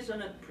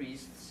imprisoned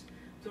priests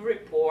to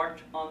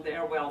report on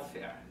their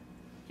welfare.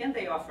 Can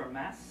they offer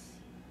Mass?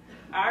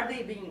 Are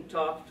they being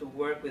taught to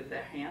work with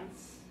their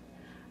hands?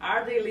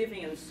 Are they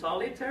living in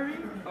solitary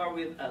or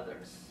with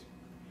others?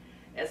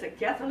 As a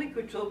Catholic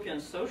utopian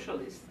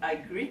socialist, I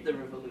greet the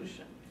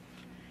revolution.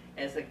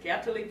 As a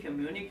Catholic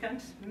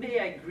communicant, may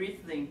I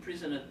greet the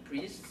imprisoned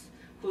priests,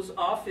 whose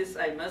office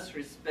I must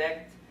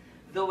respect,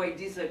 though I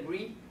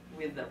disagree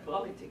with their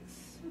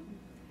politics.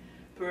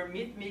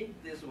 Permit me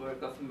this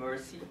work of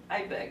mercy,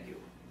 I beg you.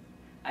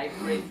 I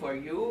pray for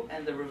you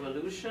and the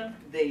revolution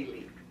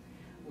daily.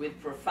 With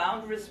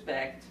profound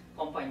respect,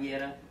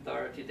 compañera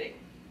Dorothy Day.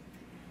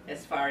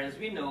 As far as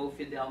we know,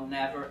 Fidel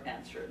never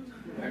answered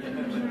her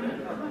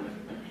letter.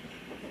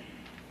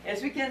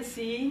 As we can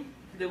see,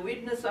 the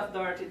witness of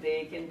Dorothy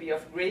Day can be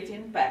of great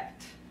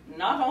impact,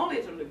 not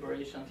only to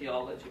liberation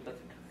theology, but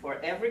for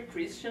every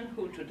Christian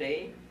who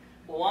today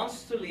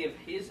wants to live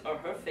his or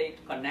her faith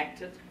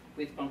connected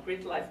with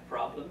concrete life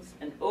problems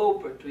and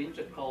open to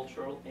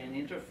intercultural and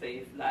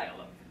interfaith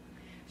dialogue.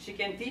 She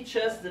can teach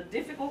us the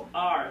difficult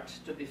art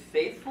to be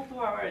faithful to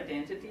our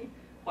identity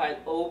while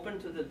open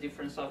to the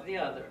difference of the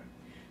other,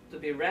 to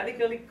be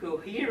radically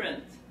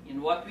coherent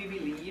in what we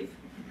believe,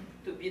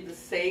 to be the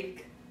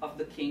sake of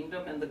the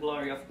kingdom and the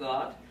glory of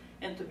God,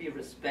 and to be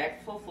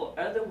respectful for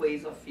other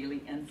ways of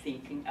feeling and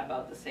thinking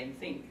about the same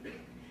thing.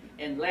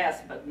 And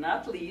last but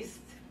not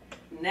least,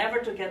 never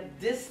to get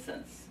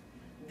distant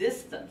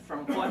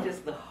from what is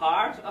the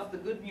heart of the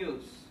good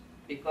news,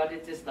 because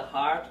it is the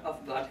heart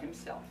of God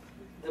himself,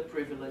 the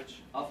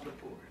privilege of the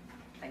poor.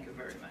 Thank you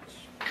very much.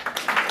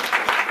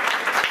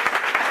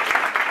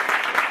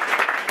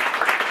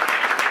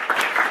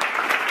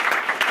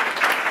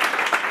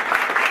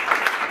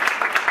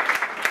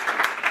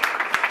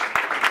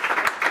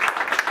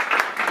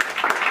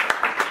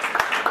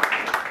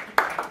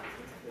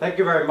 Thank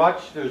you very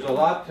much. There's a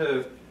lot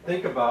to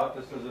think about.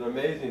 This is an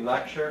amazing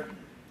lecture,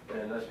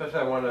 and especially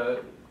I want to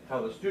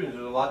tell the students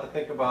there's a lot to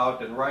think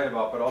about and write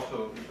about, but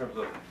also in terms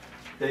of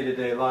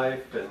day-to-day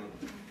life and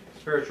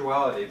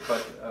spirituality,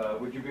 but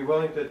would you be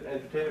willing to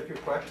entertain a few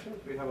questions?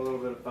 We have a little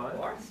bit of time. Of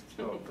course.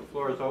 So the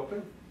floor is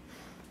open.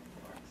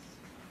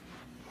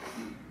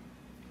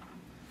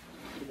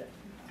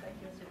 Thank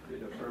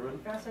you. Furman.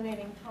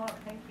 Fascinating talk,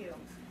 thank you.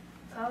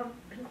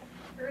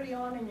 Early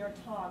on in your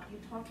talk, you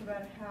talked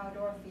about how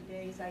Dorothy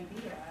Day's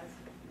ideas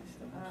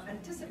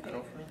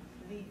anticipated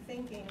the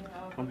thinking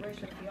of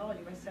liberation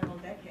theology by several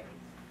decades.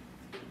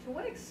 To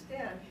what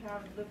extent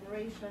have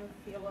liberation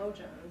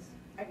theologians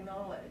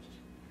acknowledged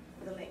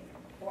the link?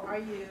 Or are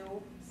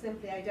you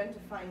simply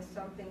identifying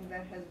something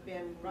that has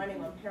been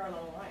running on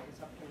parallel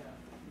lines up to now?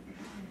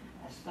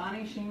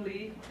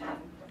 Astonishingly and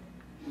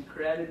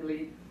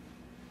incredibly,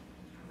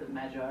 the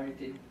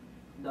majority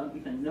don't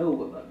even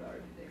know about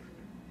Dorothy Day.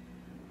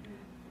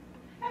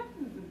 I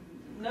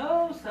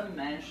know some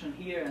mention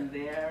here and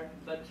there,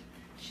 but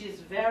she's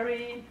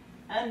very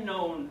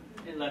unknown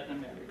in Latin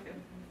America.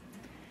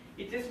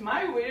 It is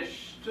my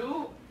wish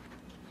to,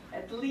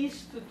 at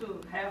least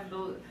to have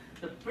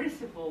the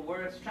principal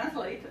words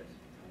translated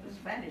to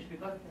Spanish,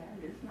 because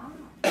there is not.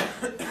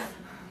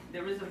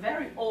 There is a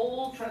very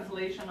old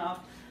translation of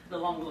The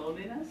Long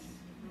Loneliness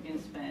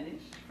in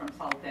Spanish from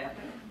Saltepe.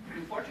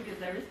 In Portuguese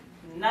there is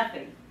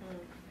nothing.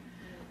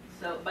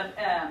 So, but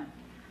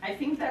I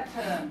think that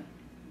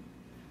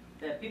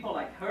people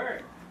like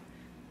her,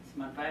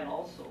 Smanvile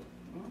also,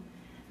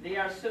 they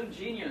are so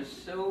genius,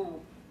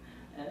 so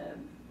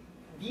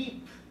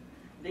deep.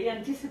 They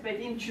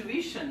anticipate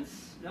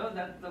intuitions,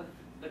 that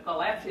the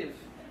collective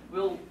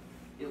will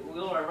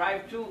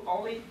arrive to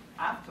only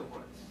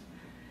afterwards.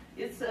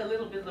 It's a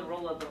little bit the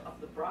role of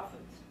the prophet.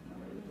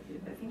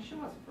 I think she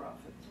was a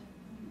prophet.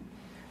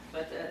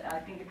 But I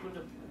think it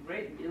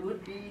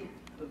would be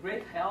a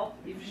great help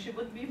if she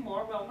would be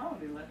more well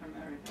known in Latin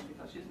America,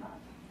 because she's not.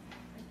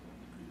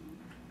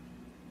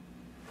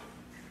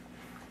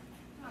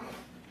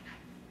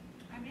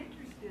 I'm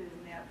interested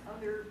in that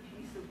other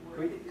piece of work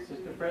that you're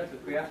Sister doing. Francis,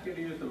 we ask you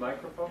to use the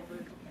microphone,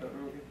 please.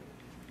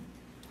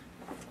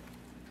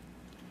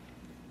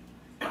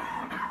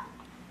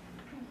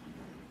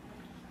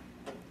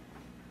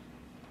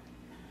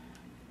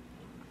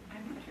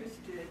 I'm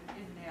interested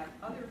in that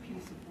other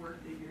piece of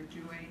work that you're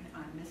doing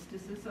on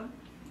mysticism.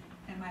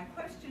 And my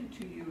question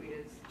to you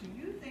is, do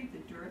you think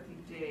that Dorothy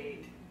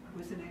Day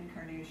was an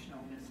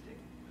incarnational mystic?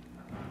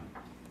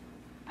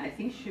 I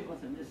think she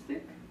was a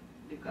mystic,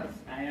 because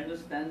I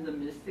understand the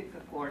mystic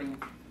according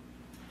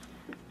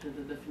to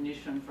the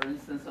definition, for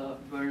instance,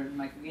 of Bernard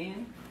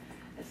McGinn,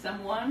 as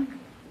someone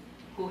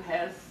who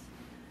has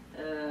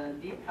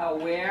deep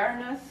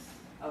awareness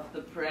of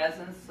the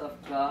presence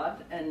of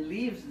God and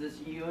lives this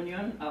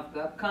union of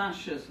God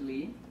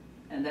consciously,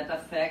 and that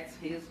affects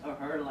his or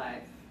her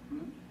life.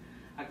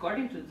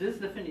 According to this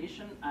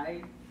definition,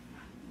 I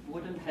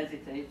wouldn't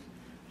hesitate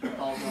to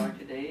call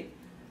Dorothy Day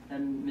a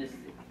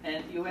mystic.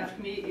 And you ask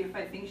me if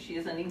I think she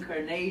is an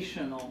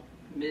incarnational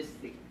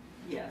mystic.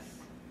 Yes.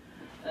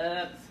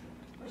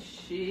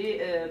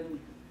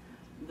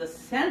 The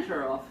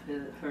center of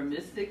her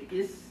mystic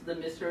is the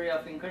mystery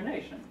of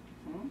incarnation.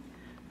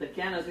 The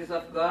kenosis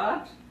of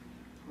God,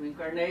 who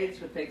incarnates,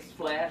 who takes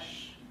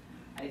flesh.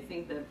 I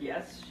think that,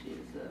 yes, she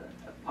is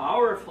a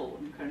powerful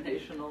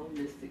incarnational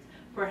mystic.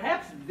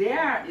 Perhaps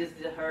there is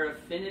her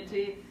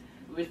affinity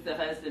with the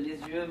Reste de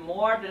Lisieux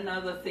more than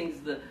other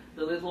things, the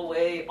little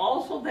way,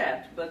 also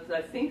that. But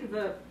I think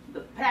the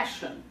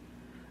passion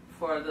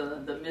for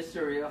the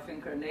mystery of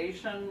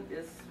incarnation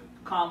is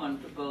common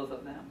to both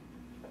of them.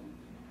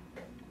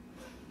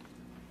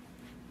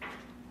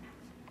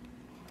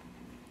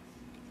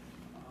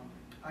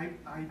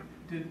 I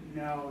didn't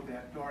know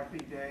that Dorothy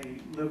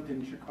Day lived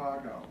in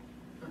Chicago.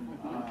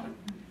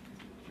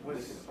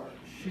 Was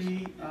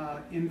she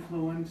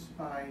influenced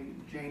by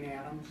Jane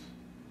Addams?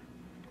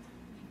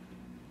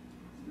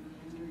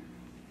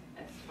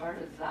 As far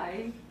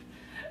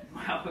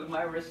as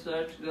my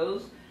research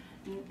goes,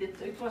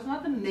 it was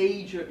not a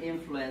major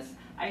influence.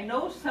 I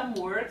know some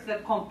works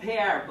that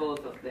compare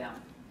both of them.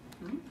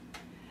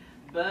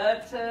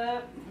 But,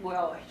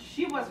 well,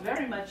 she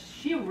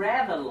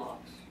read a lot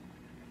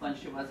when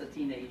she was a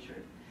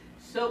teenager.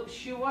 So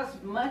she was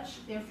much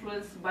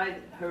influenced by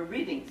her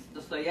readings,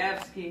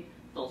 Dostoevsky,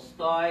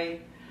 Tolstoy,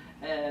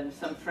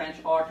 some French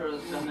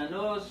authors,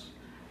 Bernanos,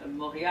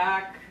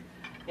 Mauriac,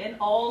 and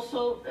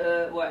also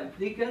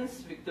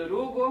Dickens, Victor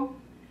Hugo,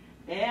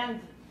 and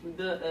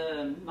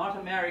the North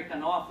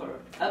American author,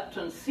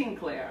 Upton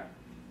Sinclair,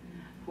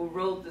 who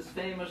wrote this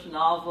famous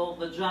novel,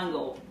 The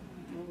Jungle.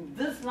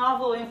 This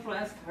novel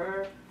influenced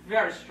her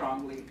very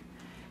strongly.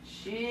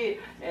 She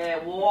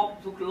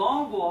took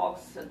long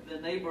walks at the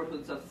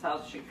neighborhoods of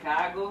South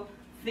Chicago,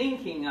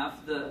 thinking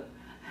of the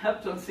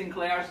Upton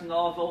Sinclair's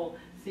novel,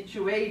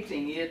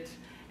 situating it,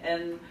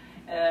 and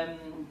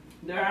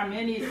there are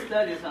many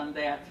studies on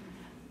that.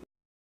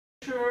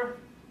 Literature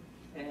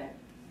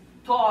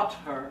taught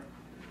her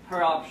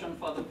option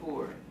for the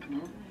poor,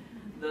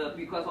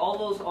 because all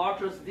those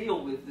authors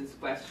deal with these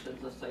questions,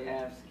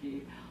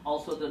 Dostoevsky,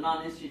 also the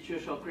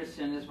non-institutional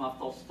Christianism of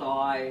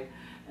Tolstoy,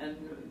 and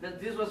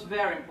this was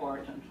very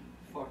important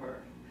for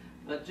her.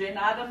 But Jane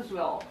Addams,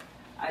 well,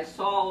 I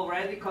saw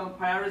already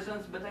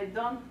comparisons, but I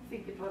don't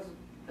think it was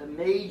a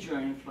major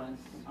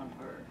influence on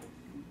her.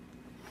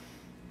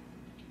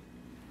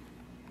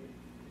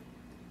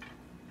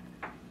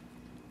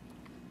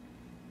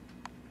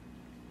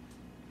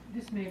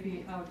 This may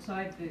be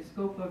outside the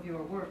scope of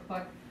your work,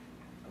 but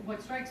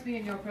what strikes me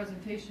in your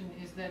presentation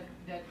is that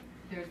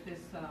there's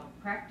this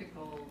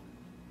practical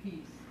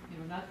piece, you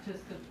know, not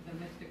just the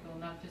mystical,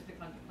 not just the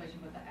contemplation,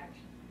 but the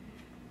action,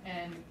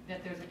 and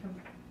that there's a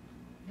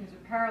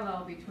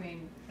parallel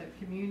between the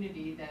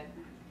community that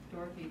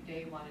Dorothy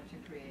Day wanted to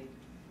create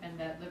and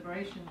that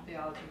liberation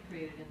theology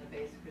created in the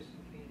base Christian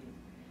communities.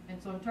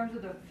 And so in terms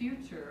of the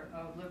future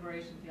of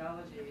liberation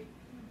theology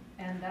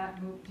and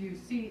that move, do you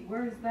see,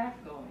 where is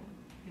that going?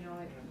 You know,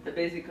 the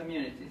basic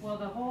communities. Well,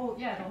 the whole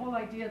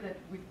idea that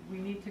we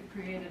need to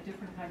create a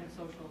different kind of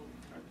social,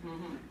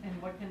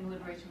 and what can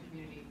liberation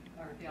community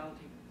or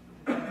theology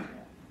do that?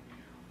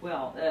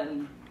 Well,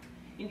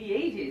 in the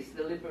 80s,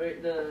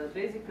 the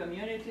basic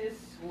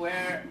communities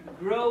were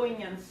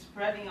growing and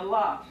spreading a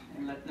lot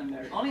in Latin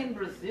America. Only in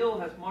Brazil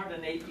has more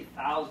than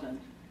 80,000.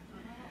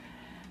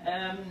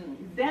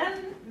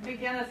 Then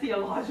began a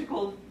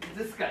theological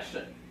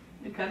discussion,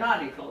 a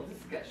canonical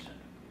discussion.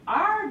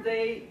 Are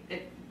they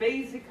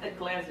basic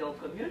ecclesial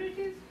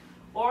communities,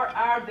 or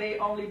are they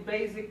only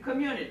basic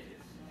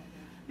communities?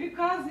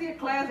 Because the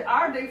ecclesia,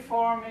 are they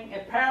forming a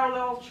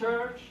parallel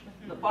church,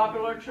 the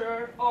popular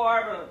church,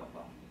 or,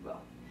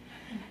 well,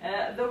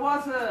 there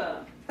was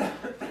a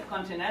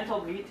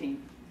continental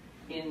meeting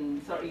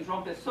in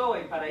João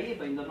Pessoa, in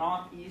Paraíba, in the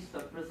northeast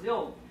of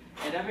Brazil,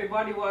 and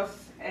everybody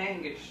was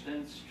anguished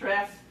and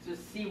stressed to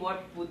see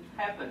what would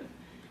happen,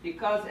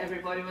 because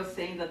everybody was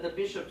saying that the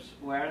bishops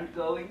weren't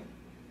going,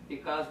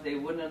 because they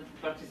wouldn't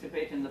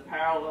participate in the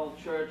parallel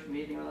church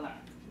meeting.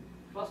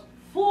 It was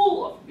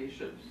full of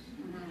bishops.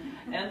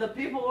 And the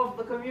people of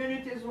the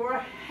communities were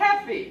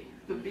happy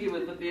to be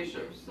with the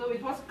bishops. So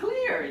it was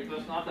clear it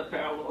was not a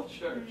parallel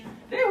church.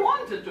 They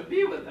wanted to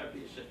be with their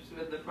bishops,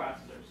 with the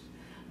pastors.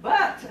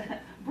 But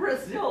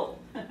Brazil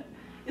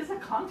is a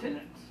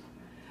continent.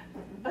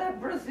 But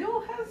Brazil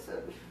has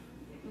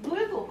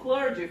little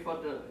clergy. For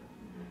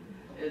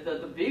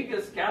the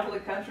biggest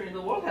Catholic country in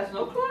the world has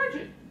no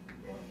clergy.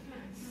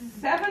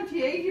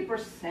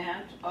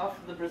 70–80% of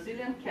the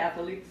Brazilian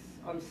Catholics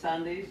on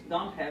Sundays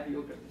don't have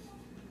Eucharist.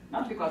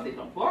 Not because they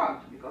don't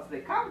want, because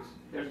they can't.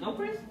 There's no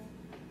priest.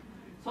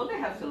 So they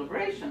have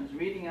celebrations,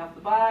 reading of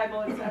the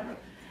Bible, etc.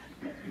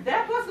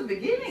 That was the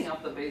beginning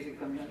of the basic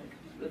community.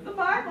 With the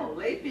Bible,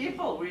 lay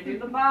people reading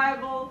the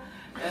Bible,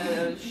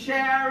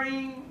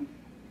 sharing.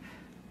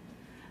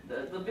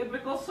 The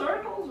biblical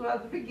circles were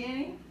at the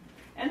beginning.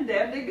 And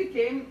then they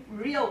became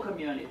real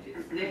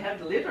communities. They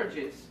had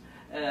liturgies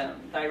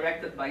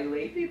directed by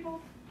lay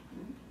people.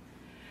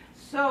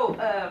 So,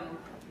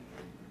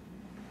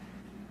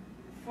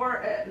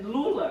 for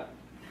Lula,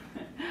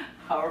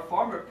 our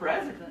former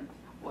president,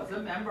 was a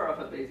member of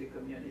a basic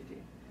community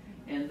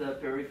in the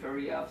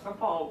periphery of São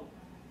Paulo.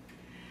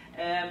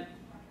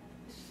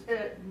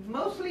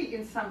 Mostly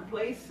in some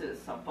places,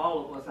 São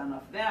Paulo was one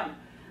of them,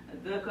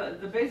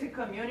 the basic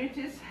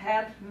communities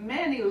had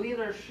many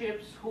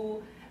leaderships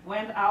who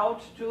went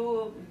out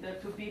to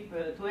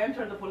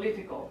enter the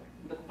political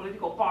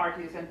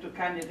parties and to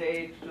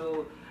candidate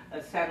to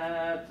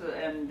Senate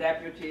and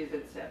deputies,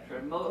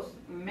 etc.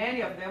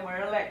 Many of them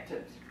were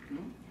elected.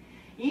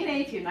 In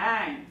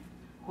 '89,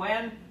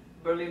 when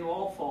Berlin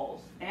Wall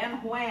falls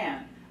and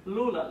when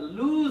Lula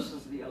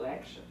loses the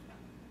election,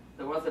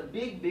 there was a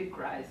big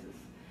crisis,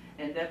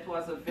 and that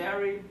was a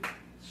very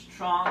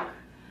strong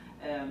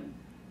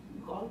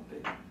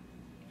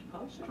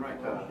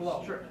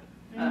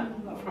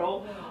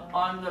role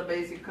on the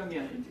basic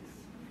communities.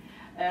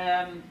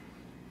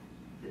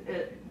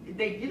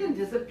 They didn't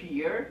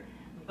disappear,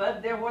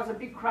 but there was a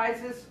big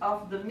crisis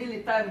of the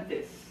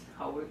militantes,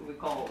 how we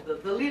call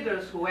the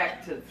leaders who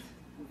acted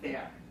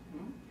there.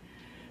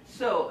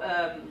 So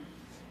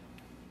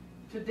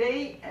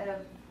today,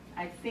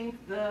 I think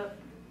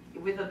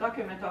with the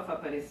document of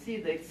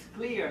Aparecida, it's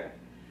clear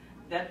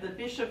that the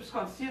bishops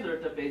consider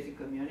the basic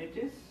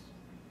communities.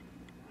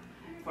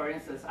 For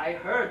instance, I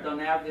heard Don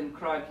Erwin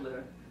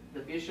Kreutler, the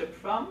bishop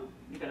from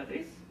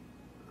Imperatriz?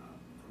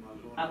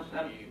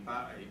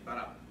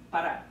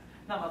 Pará.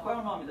 Não, mas qual é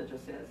o nome da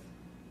diocese?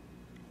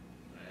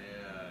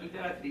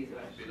 Imperatriz, eu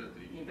acho.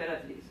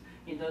 Imperatriz.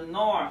 In the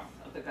north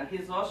of the country.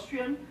 He's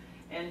Austrian,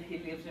 and he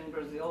lives in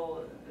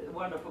Brazil, a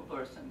wonderful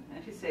person.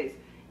 And he says,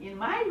 in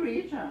my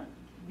region,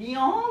 the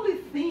only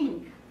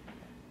thing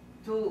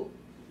to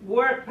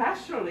work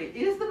pastorally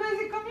is the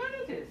basic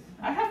communities.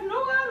 I have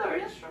no other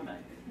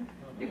instrument.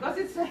 Because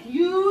it's a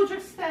huge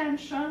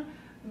extension,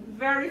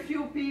 very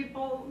few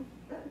people.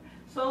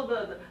 So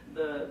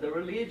the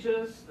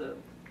religious,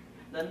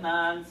 the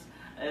nuns,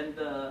 and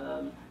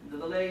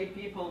the lay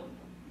people,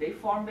 they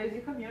form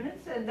basic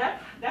communities, and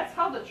that's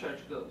how the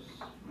church goes.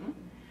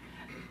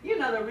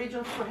 In other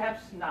regions,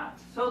 perhaps not.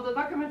 So the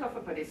document of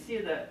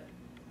Aparecida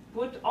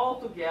put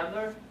all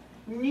together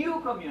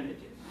new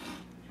communities.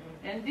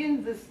 and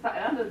in this,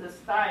 under this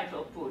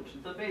title put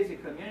the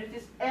basic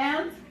communities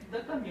and the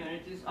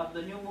communities of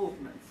the new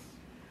movements.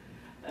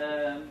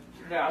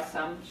 There are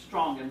some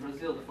strong in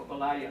Brazil. The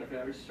Focolari are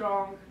very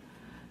strong.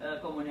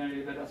 Comunione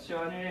e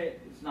Liberazione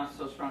is not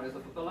so strong as the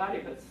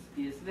Focolari, but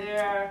is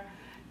there.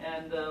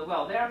 And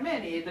well, there are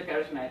many, the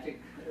charismatic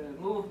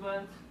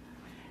movement.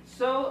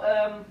 So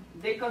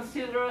they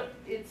consider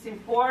it's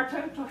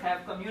important to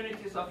have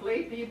communities of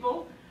lay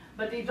people,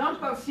 but they don't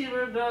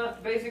consider the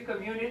basic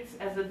communities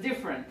as a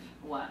different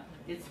one.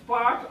 It's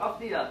part of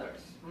the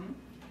others.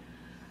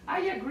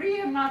 I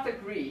agree and not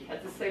agree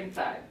at the same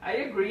time. I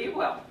agree,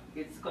 well,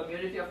 it's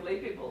community of lay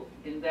people,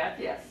 in that,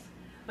 yes.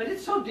 But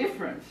it's so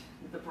different,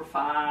 the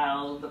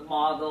profile, the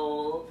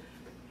model.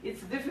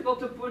 It's difficult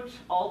to put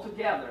all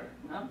together.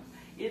 No?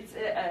 It's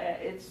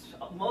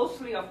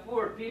mostly of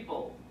poor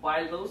people,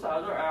 while those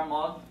other are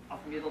more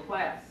of middle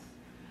class.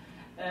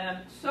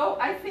 So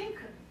I think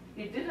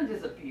it didn't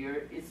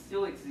disappear, it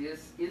still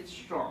exists, it's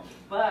strong.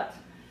 But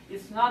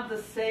it's not the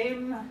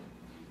same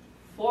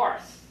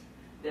force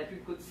that we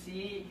could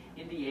see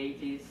in the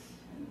 80s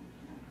and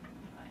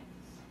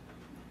 90s.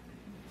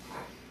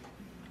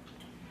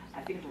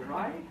 I think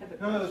Roy had a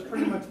question. No,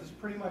 it's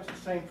pretty much the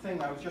same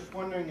thing. I was just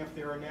wondering if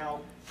there are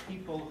now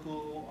people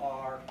who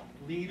are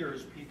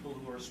leaders, people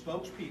who are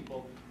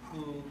spokespeople,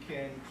 who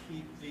can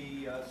keep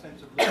the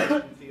sense of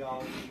liberation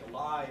theology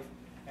alive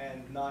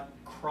and not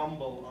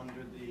crumble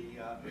under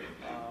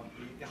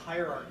the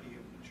hierarchy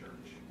of the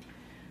church.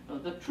 Well,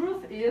 the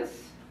truth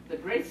is, the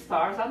great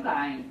stars are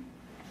dying,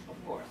 of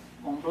course.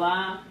 Mont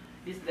Blanc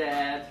is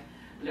dead.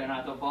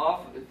 Leonardo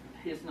Boff,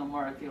 he's no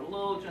more a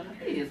theologian.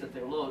 He is a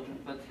theologian,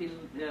 but he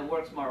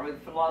works more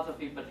with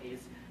philosophy, but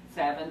he's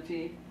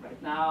 70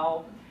 right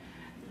now.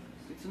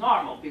 It's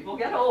normal. People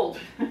get old,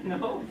 you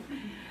know.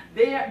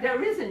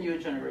 There is a new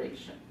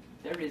generation.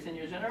 There is a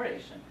new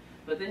generation.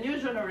 But the new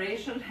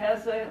generation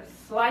has a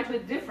slightly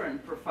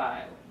different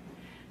profile.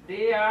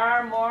 They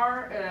are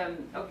more,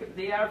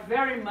 they are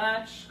very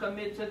much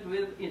committed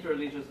with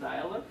interreligious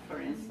dialogue,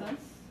 for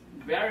instance,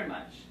 very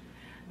much.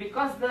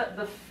 Because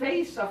the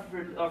face of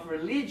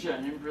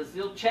religion in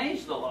Brazil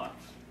changed a lot.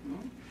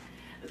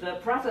 The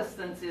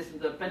Protestantism,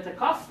 the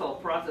Pentecostal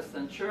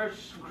Protestant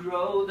church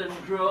growed and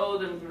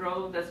growed and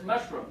growed as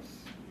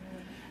mushrooms.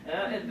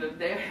 And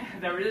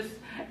there is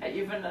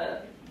even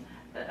a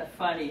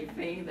funny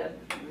thing that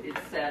is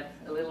said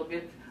a little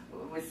bit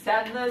with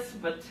sadness,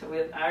 but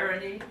with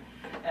irony.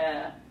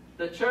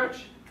 The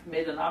church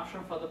made an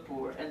option for the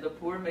poor, and the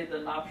poor made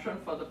an option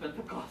for the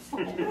Pentecostal.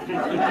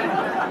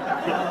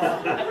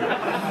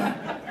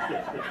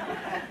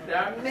 There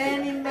are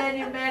many,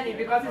 many, many,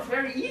 because it's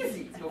very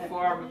easy to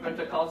form a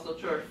Pentecostal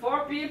church.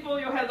 4 people,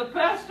 you have the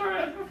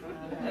pastor,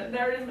 and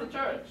they're in the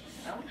church.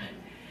 You know?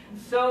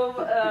 So,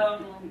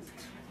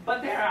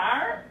 but there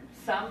are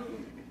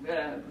some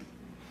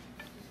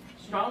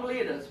strong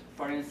leaders.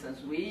 For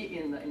instance, we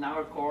in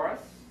our course,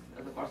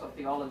 the course of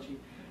theology,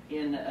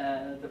 in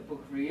the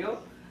book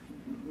Rio,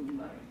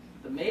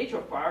 the major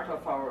part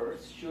of our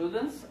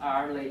students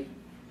are lay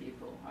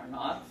people, are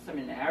not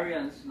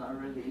seminarians, not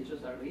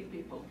religious, are lay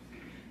people.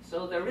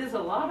 So there is a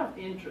lot of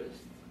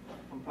interest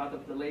from part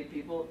of the lay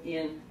people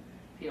in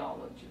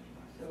theology.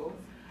 So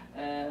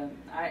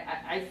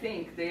I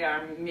think they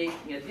are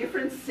making a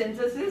different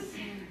synthesis,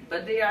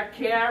 but they are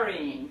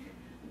carrying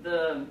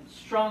the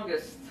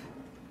strongest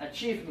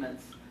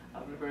achievements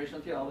of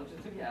liberation theology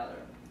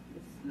together.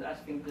 I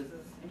think this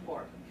is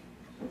important.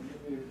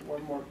 Maybe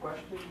one more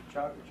question,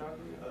 Chuck?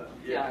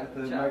 Yeah,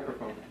 the Chuck.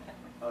 microphone.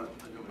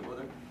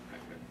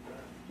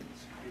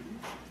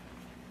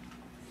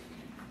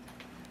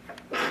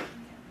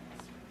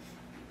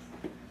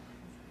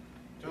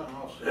 Turn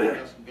off so he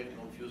doesn't get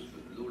confused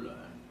with Lula.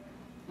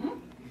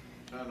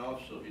 Turn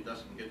off so he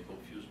doesn't get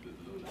confused with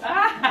Lula.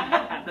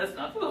 That's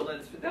not Lula,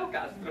 it's Fidel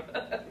Castro.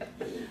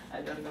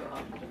 I don't know how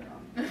to turn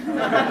on.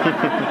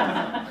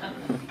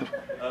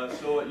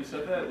 So you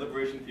said that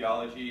liberation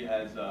theology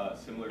has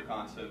similar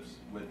concepts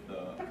with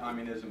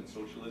communism and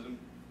socialism.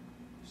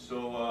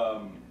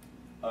 So,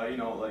 you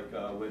know, like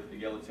with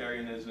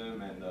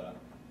egalitarianism and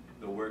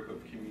the work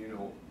of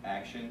communal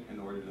action in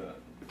order to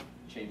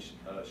change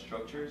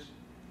structures.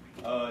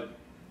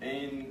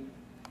 In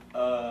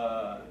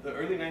the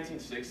early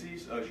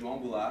 1960s, João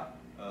Goulart,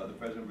 the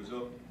president of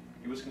Brazil,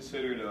 he was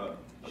considered a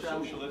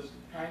socialist,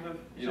 kind of,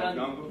 you know,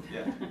 Jango,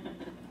 yeah.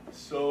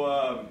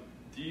 So,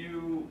 do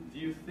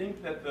you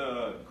think that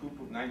the coup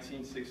of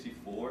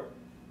 1964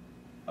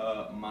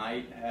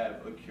 might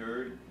have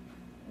occurred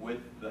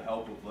with the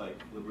help of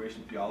like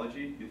liberation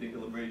theology? Do you think the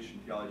liberation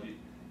theology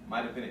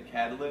might have been a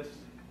catalyst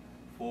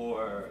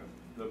for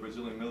the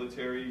Brazilian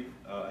military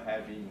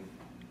having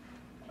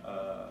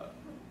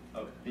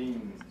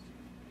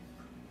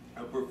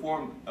for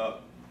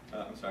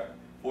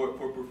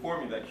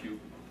performing that coup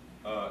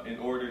in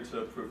order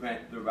to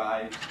prevent the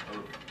rise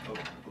of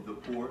the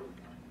poor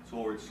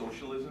towards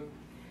socialism?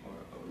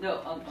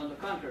 No, on the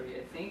contrary,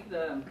 I think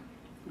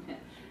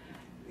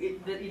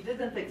it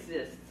didn't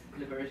exist,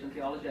 liberation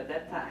theology, at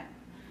that time.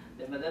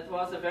 But that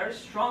was a very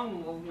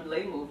strong movement,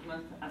 lay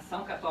movement, Action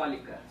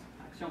Catholique,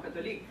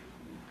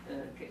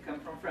 come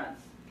from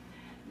France.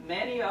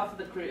 Many of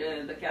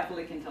the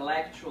Catholic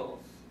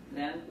intellectuals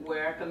then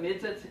were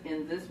committed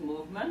in this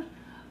movement,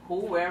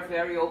 who were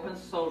very open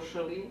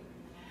socially.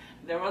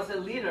 There was a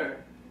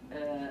leader,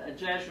 a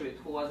Jesuit,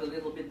 who was a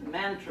little bit the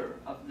mentor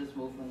of this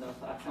movement of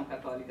Action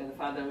Catholique, the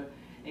Father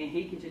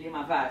Henrique de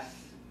Lima Vaz,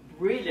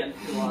 brilliant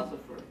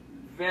philosopher,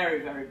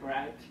 very, very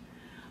bright,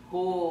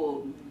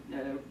 who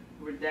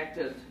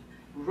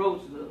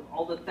wrote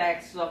all the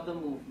texts of the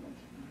movement.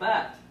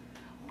 But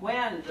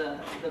when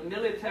the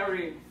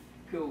military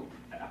coup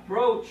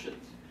approached,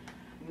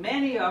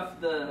 many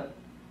of the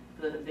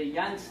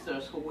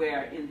youngsters who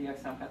were in the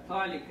Action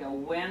Catholique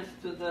went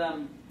to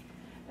the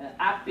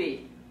AP,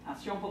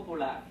 Action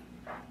Popular,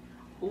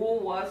 who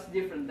was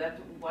different. That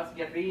was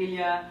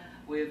guerrilla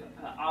with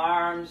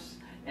arms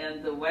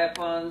and the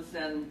weapons,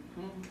 and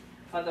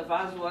Father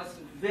Vaz was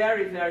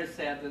very, very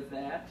sad with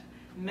that.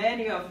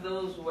 Many of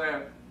those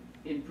were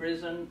in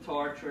prison,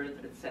 tortured,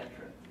 etc.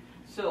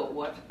 So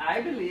what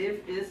I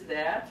believe is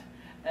that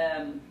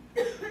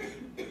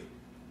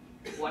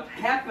what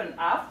happened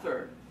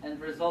after and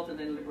resulted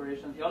in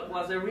liberation theology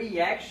was a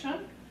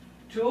reaction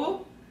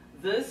to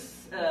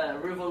this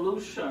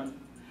revolution,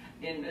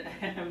 in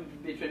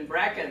between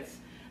brackets,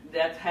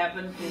 that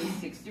happened in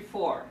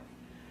 '64.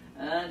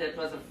 That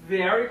was a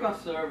very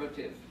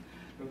conservative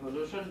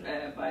revolution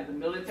by the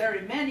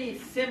military. Many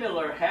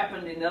similar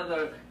happened in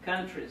other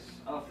countries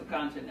of the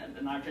continent,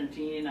 in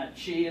Argentina,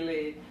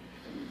 Chile,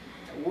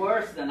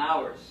 worse than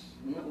ours,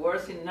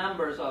 worse in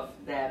numbers of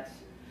deaths.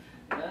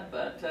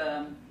 But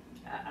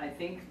I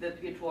think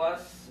that it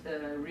was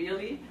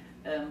really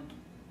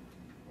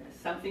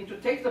something to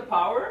take the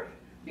power,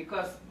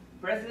 because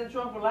President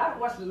João Goulart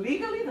was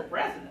legally the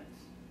president,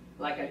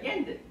 like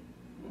Allende.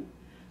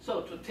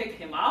 So to take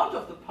him out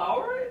of the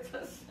power, it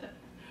was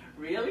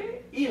really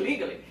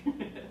illegally.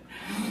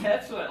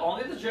 That's what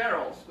only the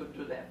generals could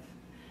do that,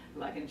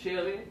 like in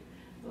Chile,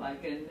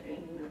 like in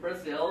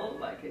Brazil,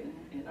 like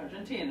in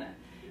Argentina.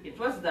 It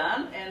was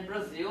done, and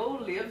Brazil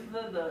lived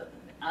the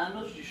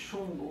anos de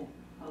chumbo.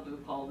 How do you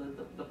call it?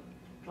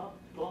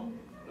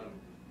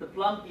 The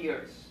plum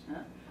years,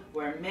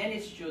 where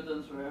many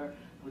students were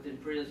put in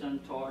prison,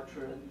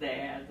 tortured,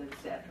 dead,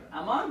 etc.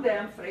 Among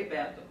them, Frei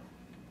Beto,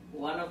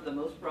 one of the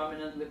most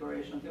prominent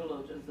liberation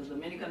theologians, the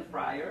Dominican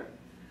friar,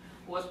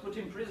 was put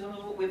in prison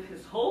with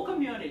his whole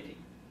community.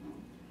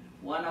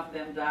 One of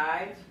them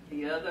died,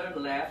 the other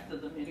left the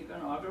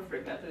Dominican order.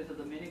 Frei Beto is a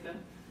Dominican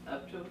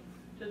up to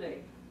today.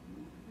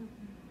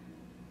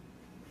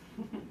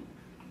 Well,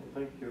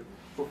 thank you.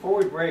 Before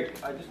we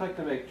break, I'd just like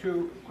to make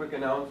two quick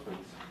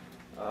announcements.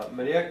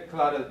 Maria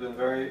Clara has been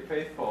very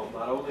faithful,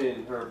 not only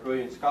in her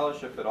brilliant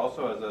scholarship, but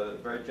also as a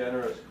very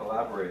generous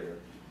collaborator.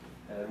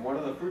 And one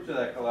of the fruits of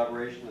that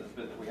collaboration has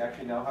been that we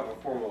actually now have a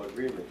formal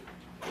agreement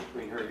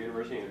between her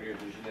university in Rio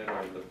de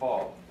Janeiro and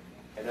DePaul.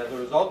 And as a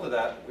result of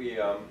that, we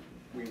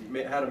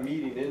had a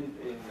meeting in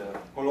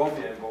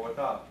Colombia, in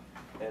Bogota.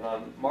 And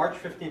on March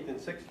 15th and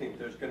 16th,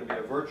 there's going to be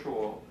a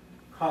virtual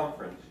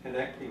conference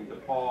connecting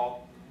DePaul,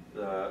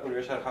 the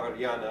Universidad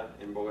Javeriana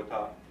in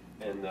Bogota,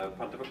 and the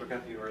Pontifical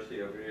Catholic University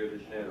of Rio de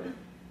Janeiro.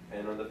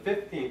 And on the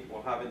 15th,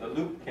 we'll have in the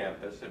Loop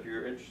campus, if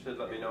you're interested,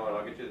 let me know and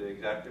I'll get you the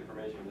exact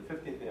information. On the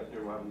 15th in the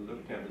afternoon, we'll have in the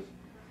Loop campus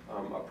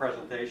a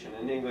presentation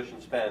in English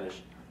and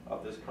Spanish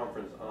of this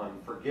conference on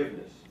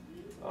forgiveness.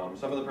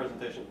 Some of the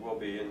presentations will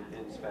be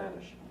in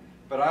Spanish.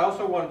 But I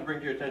also wanted to bring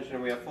to your attention,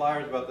 and we have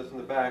flyers about this in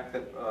the back,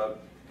 that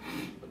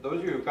those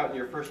of you who've gotten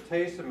your first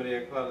taste of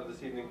Maria Clara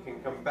this evening can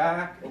come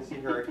back and see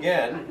her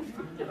again.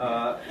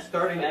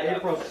 Starting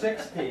April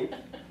 16th,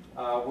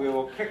 we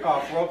will kick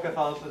off World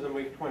Catholicism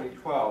Week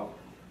 2012.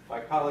 My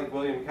colleague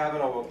William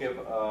Cavanaugh will give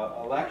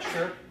a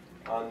lecture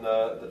on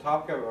the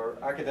topic of our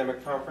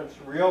academic conference,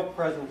 Real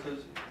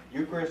Presences,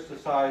 Eucharist,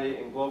 Society,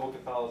 and Global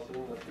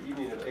Catholicism. That's the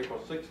evening of April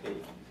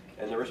 16th.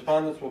 And the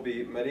respondents will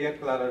be Maria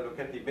Clara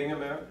Lucchetti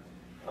Bingemer,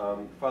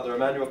 Father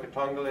Emmanuel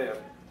Katongale, a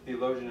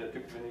theologian at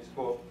Duke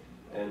School,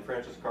 and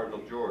Francis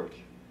Cardinal George.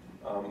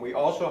 We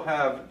also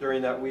have,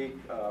 during that week,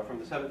 from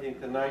the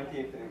 17th to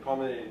 19th, and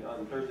culminating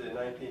on Thursday the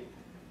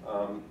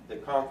 19th, the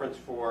conference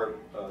for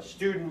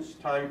students,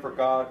 Time for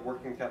God,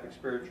 Working Catholic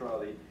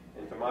Spirituality,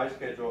 into my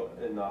schedule.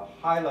 And the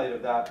highlight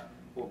of that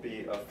will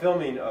be a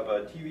filming of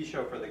a TV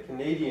show for the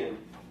Canadian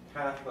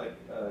Catholic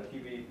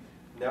TV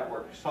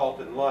network, Salt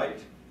and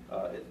Light.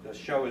 The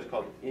show is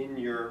called In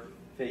Your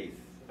Faith.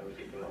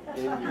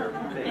 In Your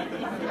Faith.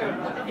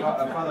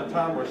 Father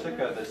Tom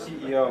Rosica, the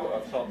CEO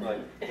of Salt and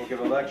Light, will give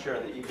a lecture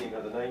on the evening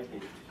of the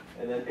 19th.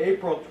 And then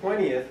April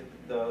 20th,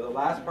 the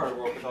last part of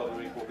World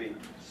Catholicism Week will be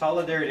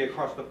Solidarity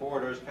Across the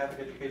Borders,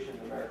 Catholic Education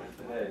in America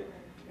Today.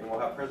 And we'll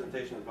have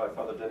presentations by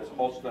Father Dennis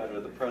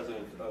Holzschneider, the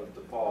president of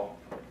DePaul,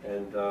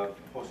 and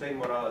Jose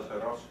Morales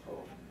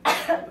Orozco,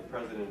 the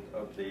president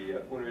of the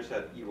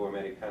Universidad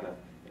Iberoamericana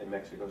in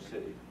Mexico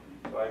City.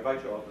 So I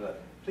invite you all to that.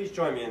 Please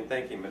join me in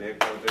thanking Maria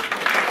Clara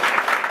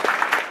Bingemer.